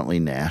inherently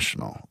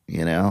national,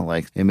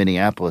 like in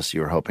Minneapolis,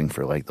 you were hoping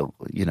for like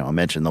I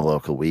mentioned the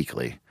local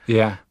weekly.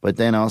 Yeah. But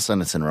then all of a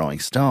sudden it's in Rolling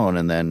Stone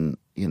and then,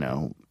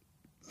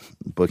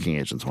 booking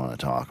agents want to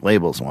talk,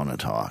 labels want to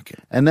talk.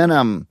 And then,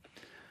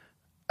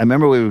 I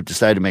remember we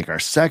decided to make our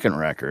second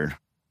record,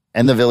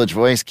 and the Village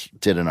Voice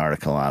did an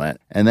article on it.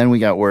 And then we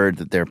got word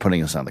that they're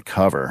putting us on the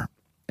cover.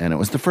 And it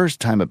was the first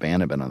time a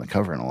band had been on the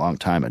cover in a long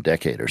time, a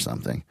decade or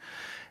something.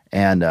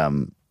 And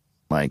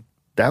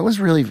that was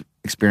really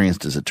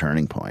experienced as a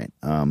turning point.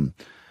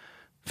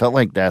 Felt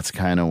like that's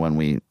kind of when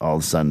we, all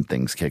of a sudden,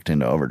 things kicked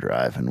into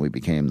overdrive and we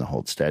became the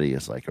Hold Steady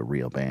as like a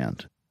real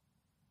band.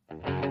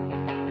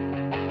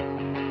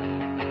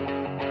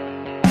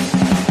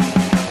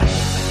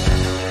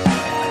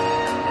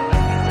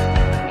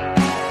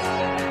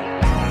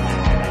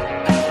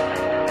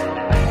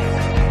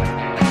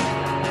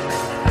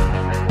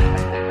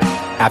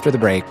 After the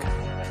break,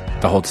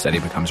 the Hold Steady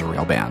becomes a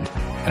real band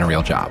and a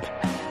real job.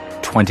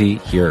 20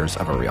 years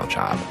of a real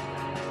job.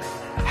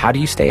 How do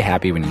you stay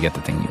happy when you get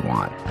the thing you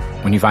want?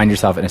 When you find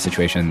yourself in a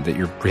situation that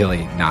you're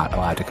really not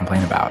allowed to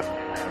complain about?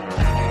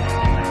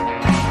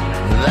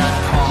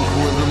 That punk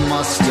with the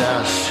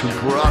mustache who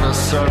brought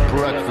us our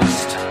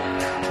breakfast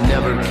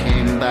never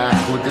came back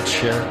with the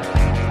check.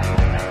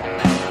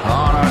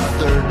 On our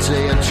third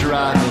day of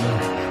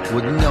driving,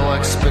 with no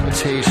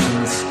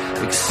expectations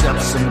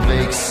except some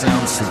vague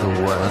sounds to the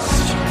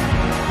west.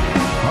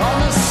 On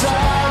the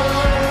side of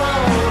the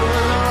road with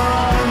our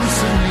arms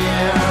in the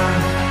air,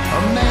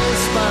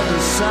 amazed by the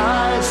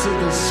size of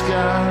the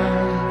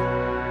sky.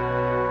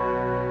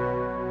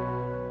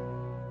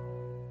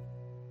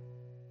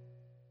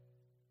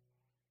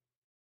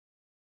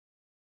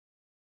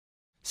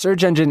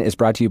 Search Engine is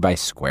brought to you by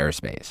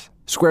Squarespace.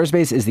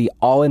 Squarespace is the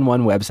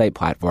all-in-one website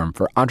platform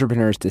for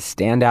entrepreneurs to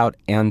stand out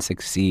and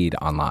succeed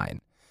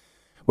online.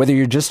 Whether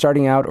you're just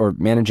starting out or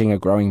managing a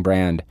growing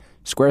brand,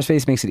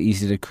 Squarespace makes it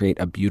easy to create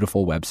a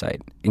beautiful website,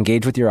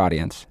 engage with your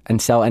audience,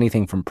 and sell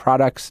anything from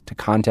products to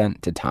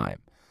content to time.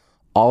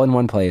 All in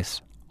one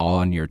place, all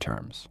on your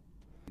terms.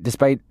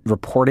 Despite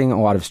reporting a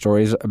lot of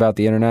stories about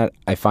the internet,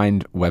 I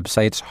find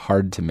websites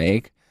hard to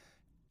make.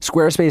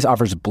 Squarespace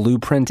offers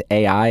Blueprint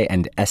AI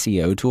and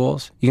SEO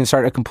tools. You can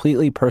start a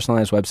completely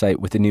personalized website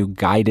with the new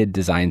guided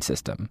design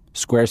system,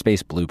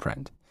 Squarespace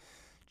Blueprint.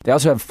 They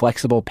also have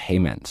flexible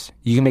payments.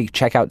 You can make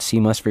checkout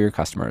seamless for your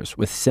customers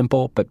with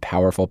simple but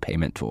powerful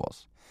payment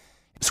tools.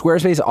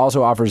 Squarespace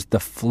also offers the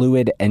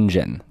Fluid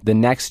Engine, the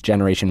next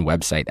generation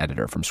website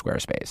editor from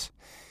Squarespace.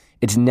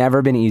 It's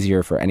never been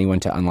easier for anyone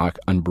to unlock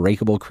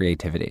unbreakable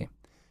creativity.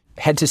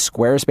 Head to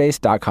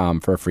squarespace.com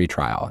for a free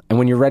trial. And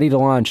when you're ready to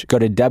launch, go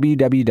to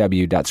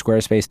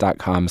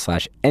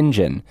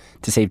www.squarespace.com/engine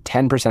to save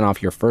 10%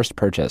 off your first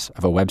purchase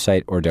of a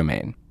website or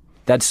domain.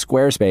 That's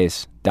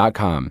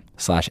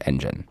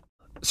squarespace.com/engine.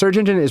 Search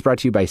Engine is brought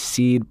to you by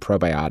Seed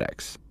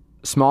Probiotics.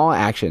 Small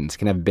actions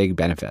can have big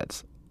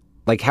benefits,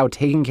 like how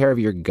taking care of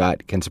your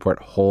gut can support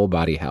whole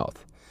body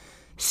health.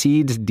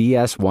 Seed's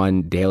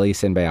DS1 Daily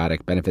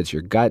Synbiotic benefits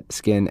your gut,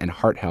 skin, and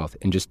heart health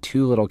in just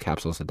 2 little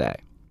capsules a day.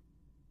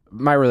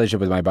 My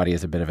relationship with my body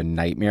is a bit of a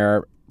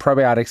nightmare.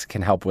 Probiotics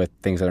can help with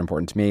things that are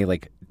important to me,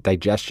 like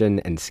digestion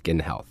and skin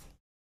health.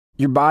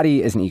 Your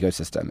body is an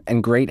ecosystem,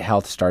 and great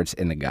health starts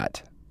in the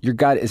gut. Your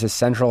gut is a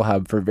central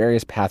hub for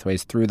various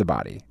pathways through the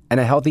body, and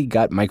a healthy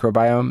gut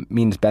microbiome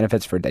means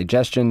benefits for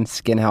digestion,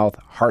 skin health,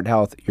 heart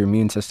health, your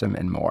immune system,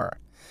 and more.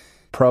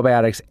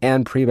 Probiotics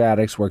and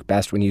prebiotics work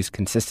best when used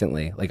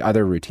consistently, like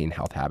other routine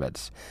health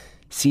habits.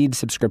 Seed's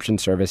subscription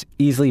service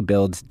easily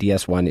builds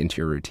DS1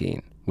 into your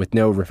routine, with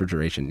no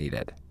refrigeration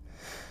needed.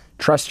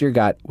 Trust your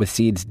gut with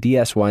Seed's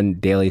DS1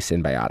 Daily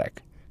Synbiotic.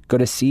 Go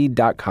to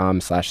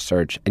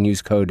seed.com/search and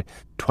use code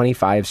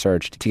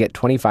 25search to get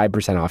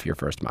 25% off your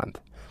first month.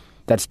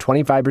 That's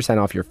 25%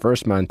 off your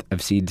first month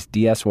of Seed's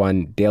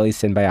DS1 Daily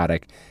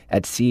Synbiotic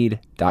at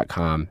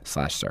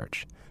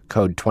seed.com/search.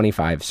 Code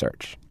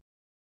 25search.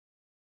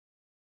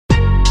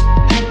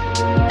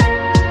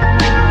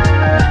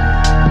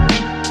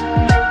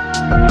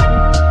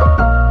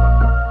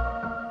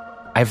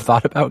 I've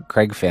thought about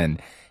Craig Finn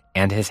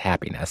and his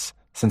happiness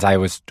since I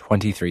was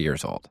 23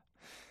 years old.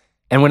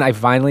 And when I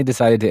finally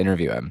decided to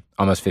interview him,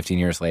 almost 15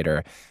 years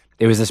later,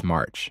 it was this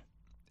March.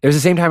 It was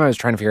the same time I was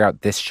trying to figure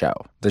out this show,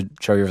 the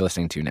show you're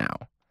listening to now.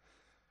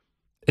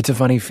 It's a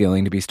funny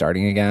feeling to be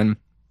starting again.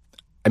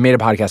 I made a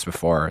podcast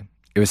before.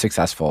 It was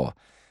successful.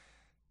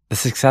 The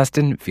success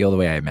didn't feel the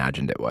way I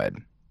imagined it would.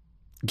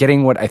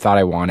 Getting what I thought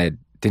I wanted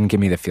didn't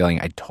give me the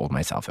feeling I told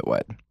myself it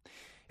would.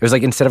 It was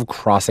like instead of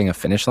crossing a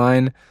finish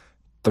line,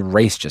 the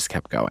race just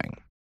kept going.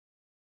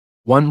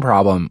 One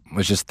problem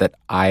was just that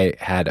I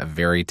had a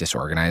very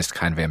disorganized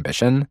kind of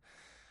ambition.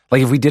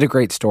 Like if we did a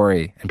great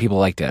story and people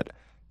liked it,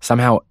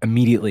 somehow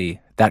immediately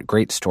that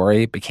great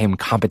story became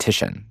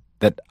competition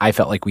that I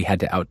felt like we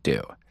had to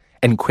outdo,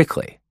 and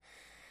quickly.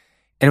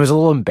 And it was a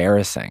little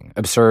embarrassing,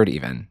 absurd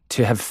even,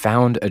 to have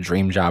found a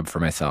dream job for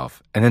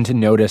myself and then to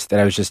notice that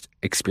I was just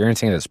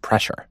experiencing it as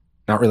pressure,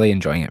 not really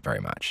enjoying it very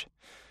much.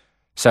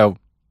 So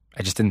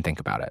I just didn't think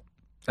about it.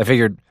 I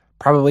figured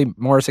probably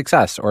more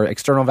success or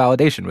external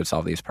validation would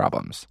solve these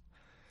problems.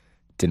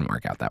 Didn't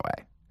work out that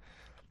way.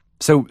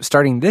 So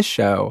starting this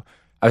show,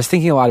 I was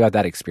thinking a lot about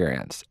that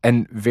experience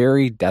and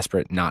very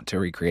desperate not to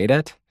recreate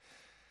it.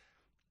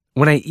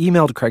 When I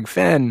emailed Craig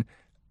Finn,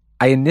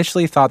 I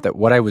initially thought that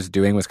what I was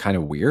doing was kind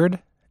of weird,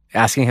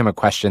 asking him a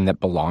question that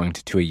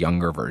belonged to a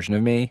younger version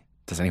of me.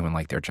 Does anyone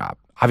like their job?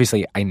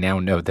 Obviously, I now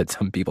know that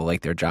some people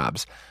like their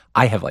jobs.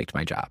 I have liked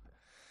my job.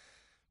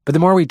 But the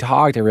more we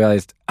talked, I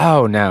realized,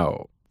 oh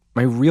no,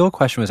 my real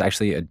question was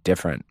actually a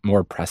different,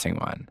 more pressing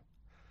one.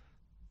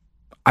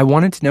 I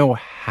wanted to know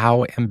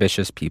how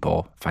ambitious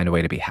people find a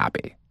way to be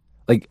happy.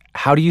 Like,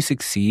 how do you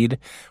succeed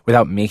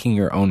without making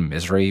your own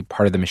misery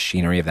part of the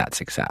machinery of that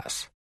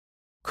success?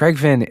 Craig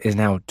Finn is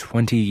now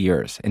 20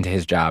 years into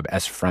his job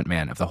as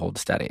frontman of the Hold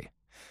Steady.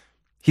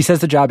 He says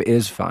the job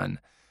is fun,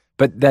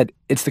 but that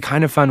it's the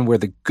kind of fun where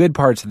the good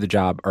parts of the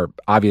job are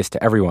obvious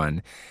to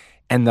everyone,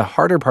 and the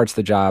harder parts of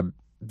the job,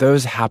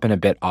 those happen a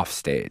bit off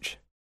stage.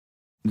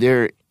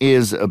 There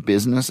is a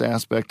business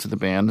aspect to the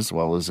band as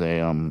well as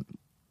a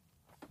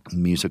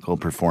musical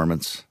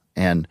performance.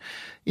 And,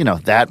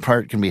 that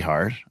part can be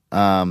hard.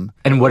 And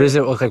what does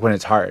it look like when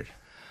it's hard?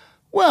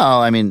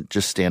 Well,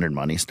 just standard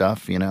money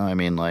stuff,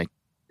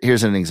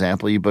 here's an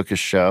example. You book a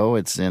show,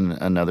 it's in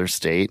another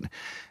state,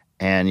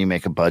 and you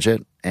make a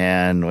budget.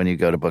 And when you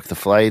go to book the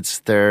flights,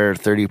 they're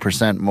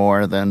 30%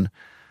 more than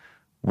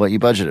what you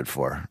budgeted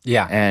for.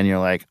 Yeah. And you're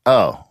like,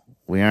 oh,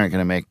 we aren't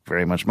going to make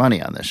very much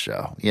money on this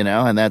show,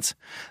 and that's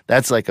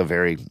like a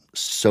very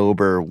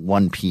sober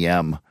 1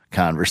 p.m.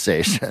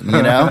 conversation,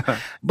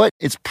 But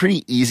it's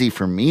pretty easy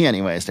for me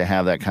anyways to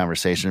have that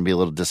conversation and be a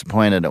little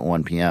disappointed at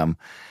 1 p.m.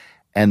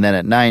 And then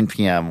at 9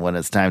 p.m. when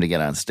it's time to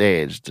get on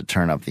stage to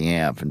turn up the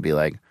amp and be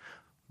like,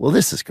 well,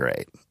 this is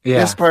great. Yeah.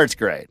 This part's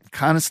great.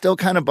 Still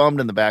kind of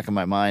bummed in the back of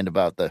my mind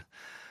about the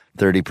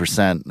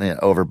 30%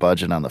 over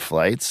budget on the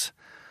flights.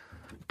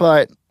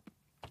 But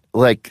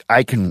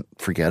I can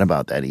forget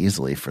about that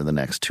easily for the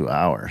next 2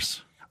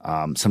 hours.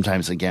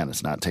 Sometimes, again,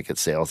 it's not ticket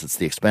sales, it's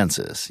the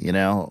expenses,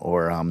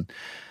 or,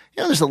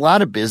 there's a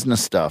lot of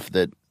business stuff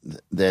that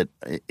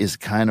is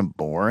kind of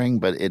boring,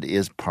 but it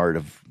is part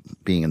of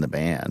being in the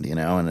band,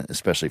 and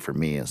especially for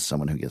me as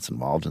someone who gets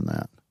involved in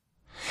that.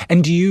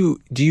 And do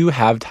you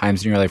have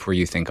times in your life where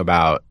you think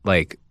about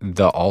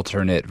the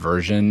alternate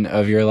version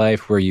of your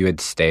life where you had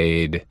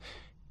stayed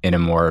in a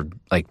more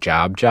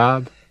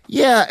job?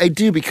 Yeah, I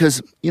do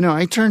because,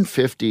 I turned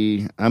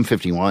 50. I'm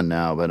 51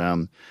 now, but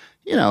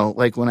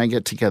when I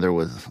get together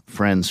with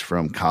friends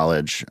from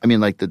college,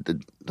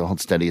 the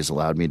Hold Steady has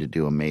allowed me to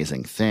do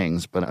amazing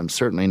things, but I'm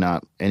certainly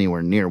not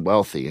anywhere near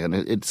wealthy. And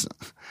it's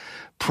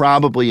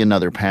probably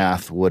another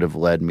path would have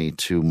led me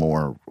to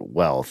more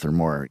wealth or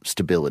more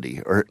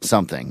stability or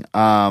something.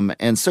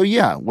 And so,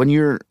 yeah, when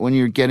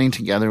you're getting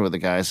together with the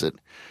guys at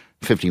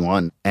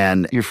 51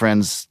 and your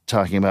friend's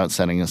talking about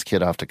sending his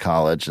kid off to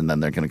college and then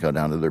they're going to go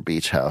down to their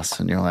beach house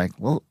and you're like,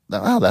 well,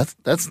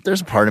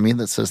 there's a part of me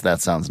that says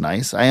that sounds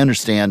nice. I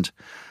understand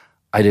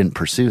I didn't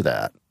pursue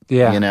that.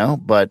 Yeah.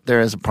 But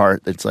there is a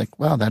part that's like,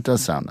 wow, that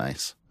does sound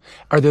nice.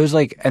 Are those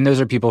and those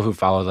are people who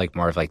follow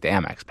more of the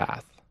Amex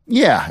path?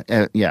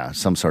 Yeah,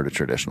 some sort of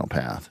traditional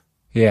path.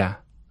 Yeah.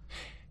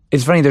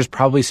 It's funny, there's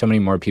probably so many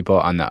more people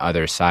on the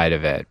other side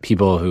of it,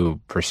 people who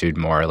pursued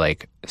more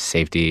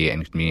safety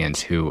and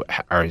convenience who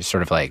are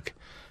sort of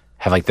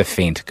have the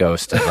faint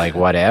ghost of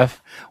what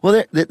if?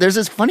 Well, there's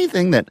this funny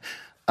thing that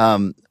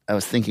I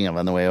was thinking of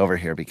on the way over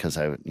here because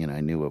I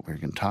knew what we were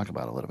going to talk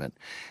about a little bit.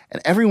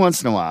 And every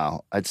once in a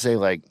while, I'd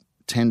say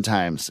 10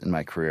 times in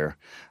my career,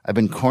 I've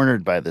been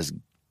cornered by this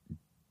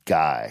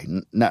guy,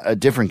 not a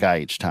different guy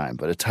each time,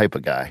 but a type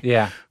of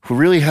guy, who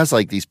really has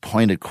these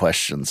pointed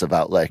questions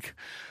about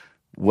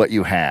what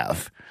you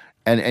have,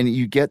 and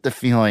you get the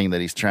feeling that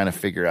he's trying to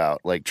figure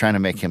out, trying to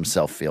make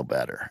himself feel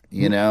better,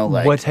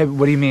 What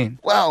do you mean?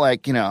 Well,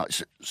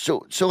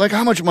 so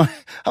how much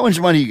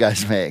money you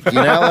guys make,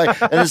 and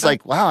it's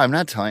wow, I'm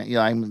not telling you,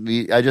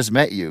 I just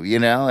met you,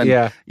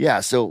 and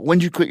yeah. So when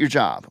did you quit your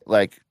job?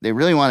 They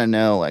really want to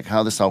know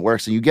how this all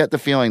works, and you get the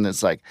feeling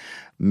that's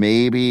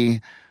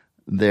maybe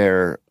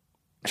they're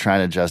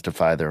trying to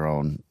justify their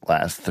own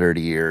last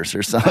 30 years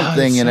or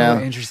something,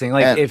 Interesting.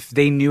 If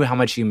they knew how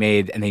much you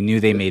made and they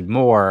knew they made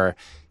more,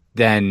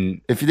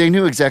 then... If they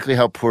knew exactly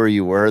how poor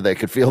you were, they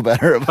could feel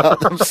better about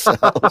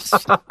themselves.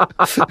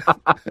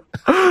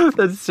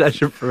 That's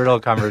such a brutal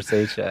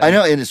conversation. I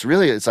know, and it's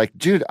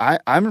dude,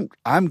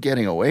 I'm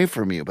getting away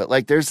from you, but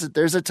there's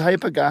a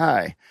type of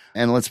guy,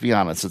 and let's be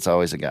honest, it's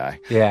always a guy.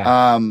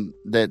 Yeah.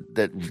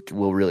 That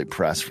will really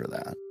press for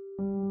that.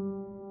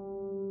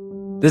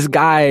 This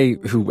guy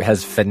who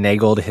has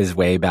finagled his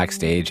way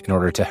backstage in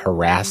order to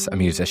harass a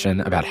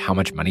musician about how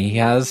much money he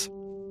has,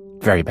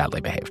 very badly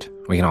behaved.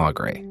 We can all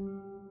agree.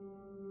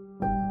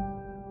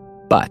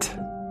 But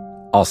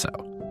also,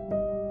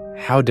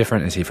 how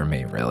different is he from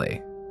me,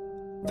 really?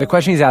 The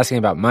question he's asking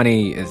about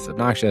money is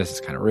obnoxious,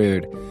 it's kind of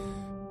rude.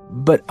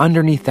 But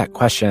underneath that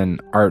question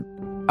are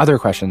other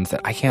questions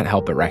that I can't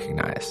help but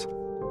recognize.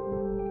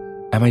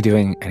 Am I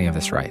doing any of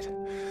this right?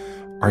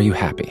 Are you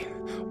happy?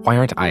 Why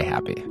aren't I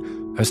happy?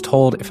 I was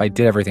told if I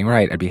did everything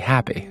right, I'd be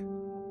happy.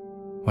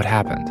 What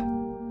happened?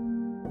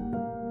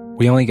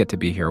 We only get to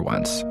be here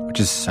once, which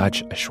is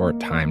such a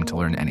short time to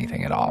learn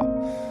anything at all.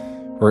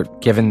 We're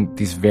given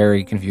these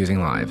very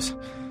confusing lives.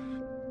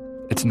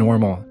 It's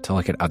normal to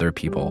look at other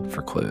people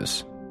for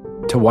clues,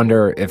 to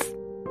wonder if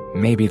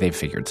maybe they've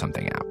figured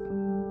something out.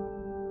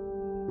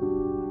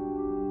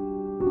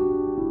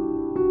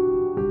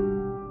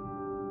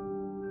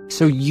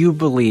 So you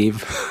believe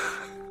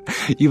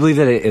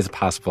that it is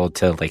possible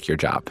to like your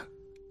job?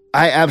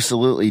 I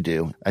absolutely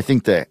do. I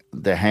think that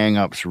the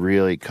hang-ups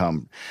really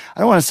come, I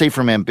don't want to say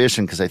from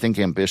ambition, because I think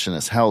ambition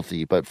is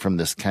healthy, but from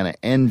this kind of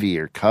envy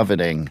or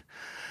coveting.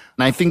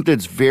 And I think that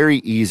it's very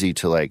easy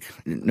to, like,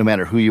 no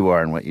matter who you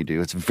are and what you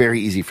do, it's very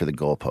easy for the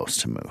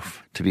goalpost to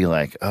move. To be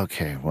like,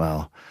 okay,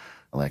 well,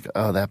 like,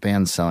 oh, that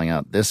band's selling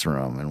out this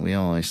room and we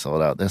only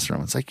sold out this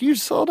room. It's like, you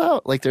sold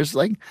out. Like, there's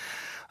like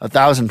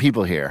 1,000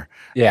 people here.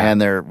 Yeah. And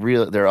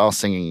they're all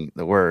singing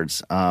the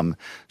words.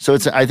 So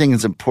I think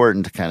it's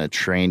important to kind of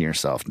train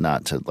yourself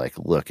not to like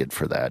look at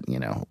for that,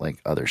 like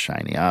other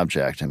shiny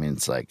object. I mean,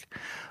 it's like,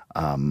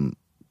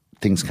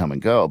 things come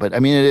and go. But I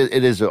mean,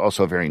 it is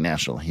also a very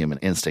natural human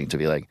instinct to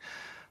be like,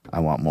 I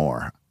want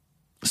more.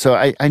 So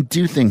I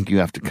do think you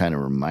have to kind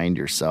of remind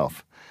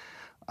yourself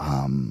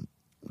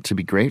to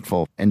be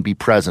grateful and be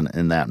present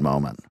in that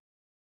moment.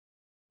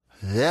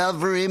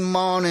 Every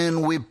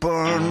morning we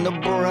burn the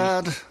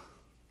bread,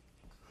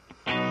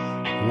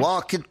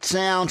 walk it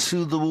down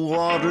to the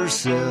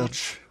water's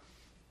edge,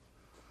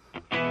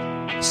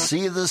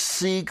 see the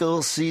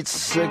seagulls eat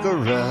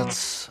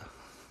cigarettes,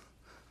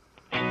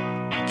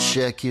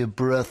 check your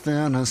breath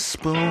in a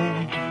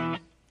spoon,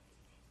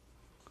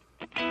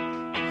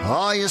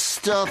 all your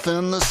stuff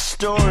in the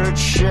storage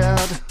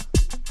shed,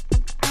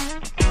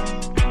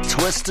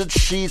 twisted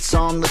sheets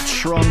on the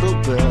trundle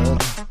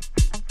bed,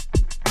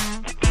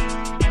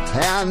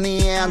 and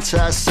the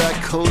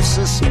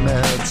antipsychosis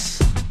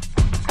meds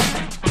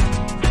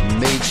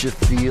made you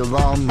feel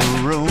all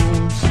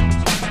marooned.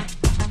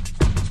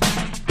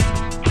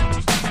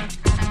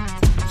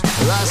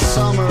 Last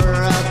summer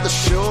at the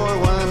shore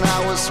when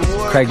I was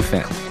working. Craig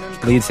Finn,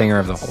 lead singer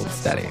of the Hold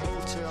Steady.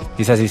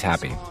 He says he's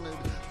happy.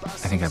 I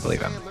think I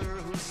believe him.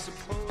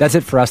 That's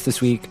it for us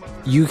this week.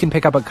 You can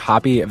pick up a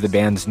copy of the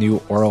band's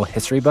new oral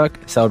history book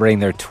celebrating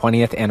their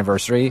 20th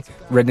anniversary,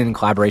 written in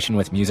collaboration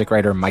with music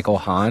writer Michael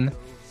Hahn.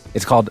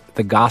 It's called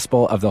The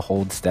Gospel of the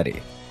Hold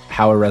Steady,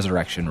 How a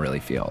Resurrection Really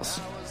Feels.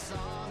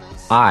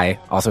 I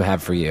also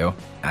have for you,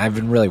 and I've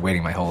been really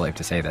waiting my whole life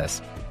to say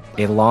this,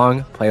 a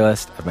long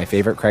playlist of my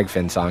favorite Craig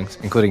Finn songs,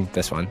 including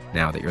this one,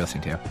 now that you're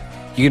listening to.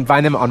 You can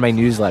find them on my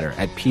newsletter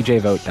at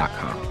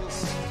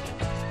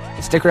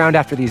pjvote.com. Stick around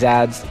after these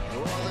ads.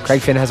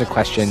 Craig Finn has a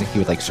question he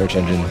would like Search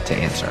Engine to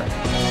answer. And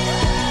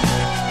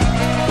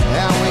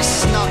we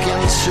snuck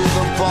into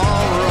the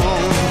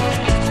ballroom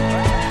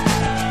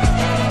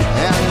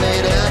and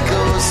made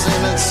echoes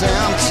and it's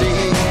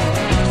empty.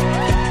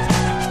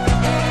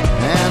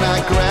 And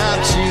I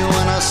grabbed you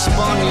and I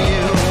spun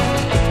you,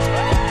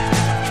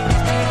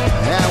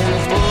 and we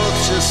both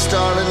just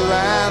started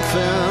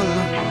laughing.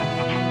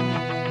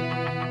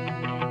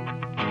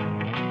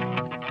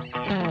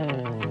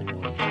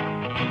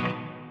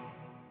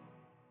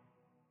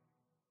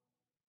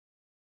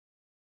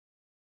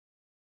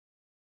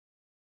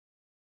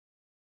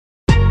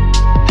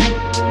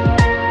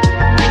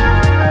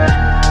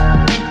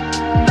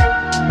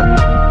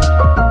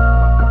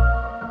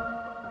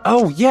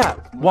 Oh, yeah.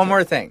 One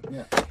more thing.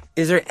 Yeah.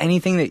 Is there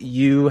anything that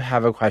you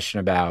have a question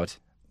about,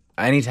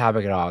 any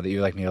topic at all, that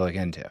you'd like me to look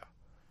into?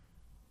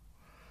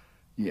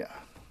 Yeah.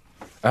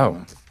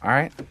 Oh, all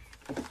right.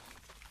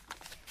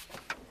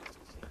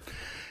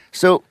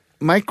 So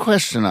my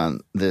question on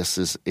this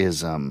is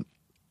this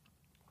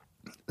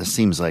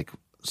seems like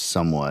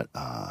somewhat,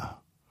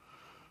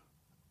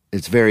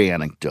 it's very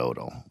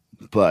anecdotal,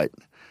 but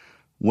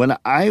when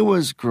I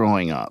was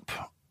growing up,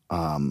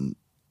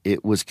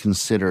 it was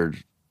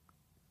considered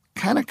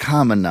kind of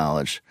common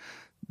knowledge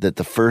that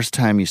the first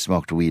time you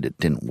smoked weed, it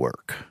didn't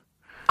work.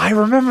 I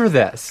remember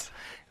this.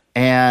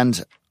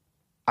 And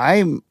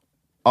I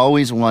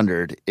always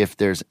wondered if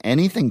there's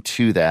anything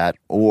to that,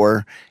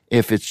 or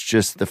if it's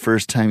just the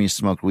first time you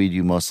smoked weed,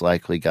 you most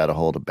likely got a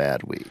hold of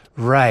bad weed.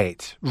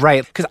 Right.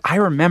 Because I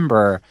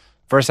remember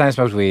first time I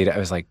smoked weed, I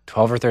was like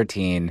 12 or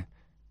 13,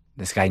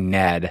 this guy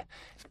Ned,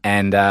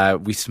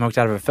 and we smoked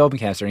out of a film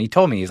canister, and he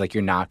told me, he's like,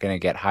 you're not going to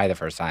get high the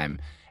first time.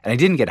 And I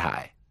didn't get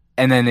high.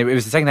 And then it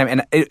was the second time,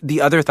 and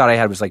the other thought I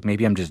had was like,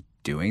 maybe I'm just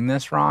doing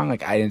this wrong.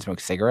 Like, I didn't smoke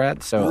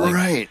cigarettes, so like,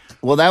 right.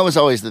 Well, that was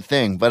always the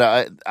thing,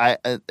 but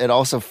it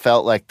also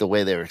felt like the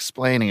way they were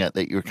explaining it,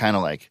 that you were kind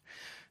of like,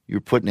 you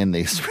were putting in the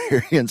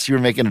experience, you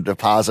were making a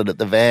deposit at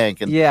the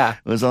bank, and yeah,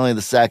 it was only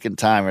the second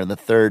time or the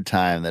third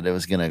time that it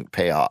was going to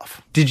pay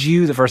off. Did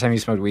you, the first time you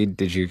smoked weed,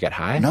 did you get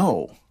high?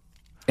 No.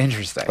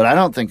 Interesting. But I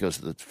don't think it was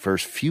the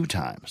first few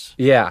times.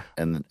 Yeah.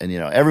 And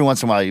every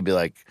once in a while you'd be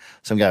like,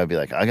 some guy would be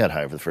like, I got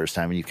high for the first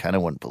time, and you kind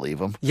of wouldn't believe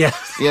him. Yeah.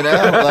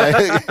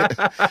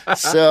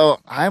 So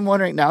I'm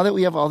wondering, now that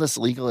we have all this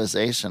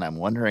legalization, I'm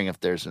wondering if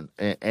there's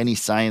any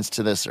science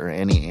to this or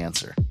any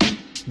answer.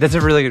 That's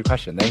a really good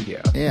question. Thank you.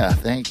 Yeah,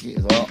 thank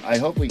you. Well, I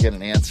hope we get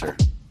an answer.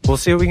 We'll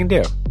see what we can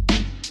do.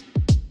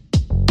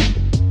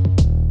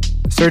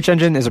 Search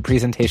Engine is a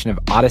presentation of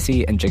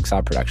Odyssey and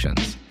Jigsaw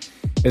Productions.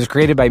 It was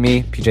created by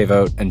me, PJ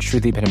Vogt, and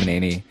Shruti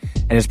Pinnamaneni,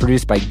 and is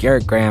produced by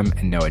Garrett Graham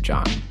and Noah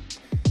John.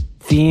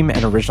 Theme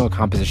and original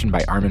composition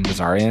by Armin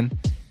Bazarian.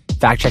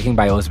 Fact-checking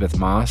by Elizabeth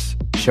Moss.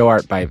 Show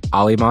art by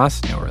Ollie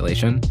Moss, no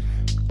relation.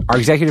 Our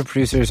executive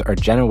producers are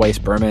Jenna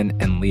Weiss-Berman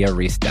and Leah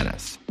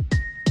Reese-Dennis.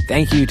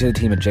 Thank you to the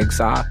team at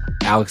Jigsaw,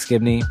 Alex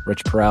Gibney,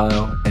 Rich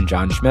Perello, and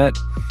John Schmidt,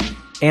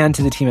 and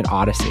to the team at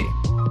Odyssey,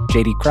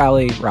 J.D.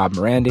 Crowley, Rob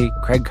Morandi,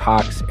 Craig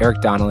Cox,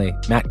 Eric Donnelly,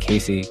 Matt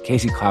Casey,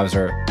 Casey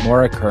Clauser,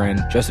 Maura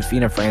Curran,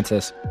 Josephina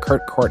Francis,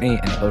 Kurt Courtney,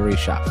 and Hillary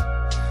Schuff.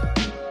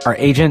 Our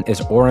agent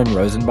is Oren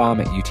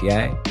Rosenbaum at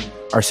UTA.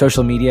 Our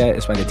social media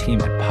is by the team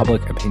at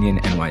Public Opinion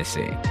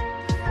NYC.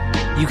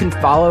 You can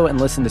follow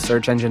and listen to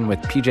Search Engine with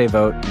PJ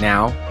Vogt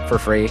now for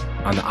free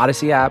on the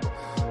Odyssey app,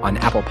 on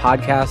Apple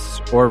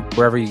Podcasts, or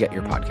wherever you get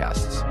your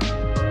podcasts.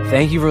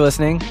 Thank you for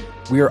listening.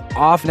 We are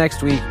off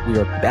next week. We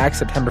are back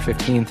September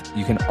 15th.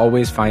 You can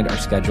always find our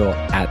schedule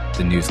at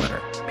the newsletter,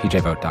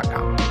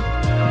 pjvogt.com.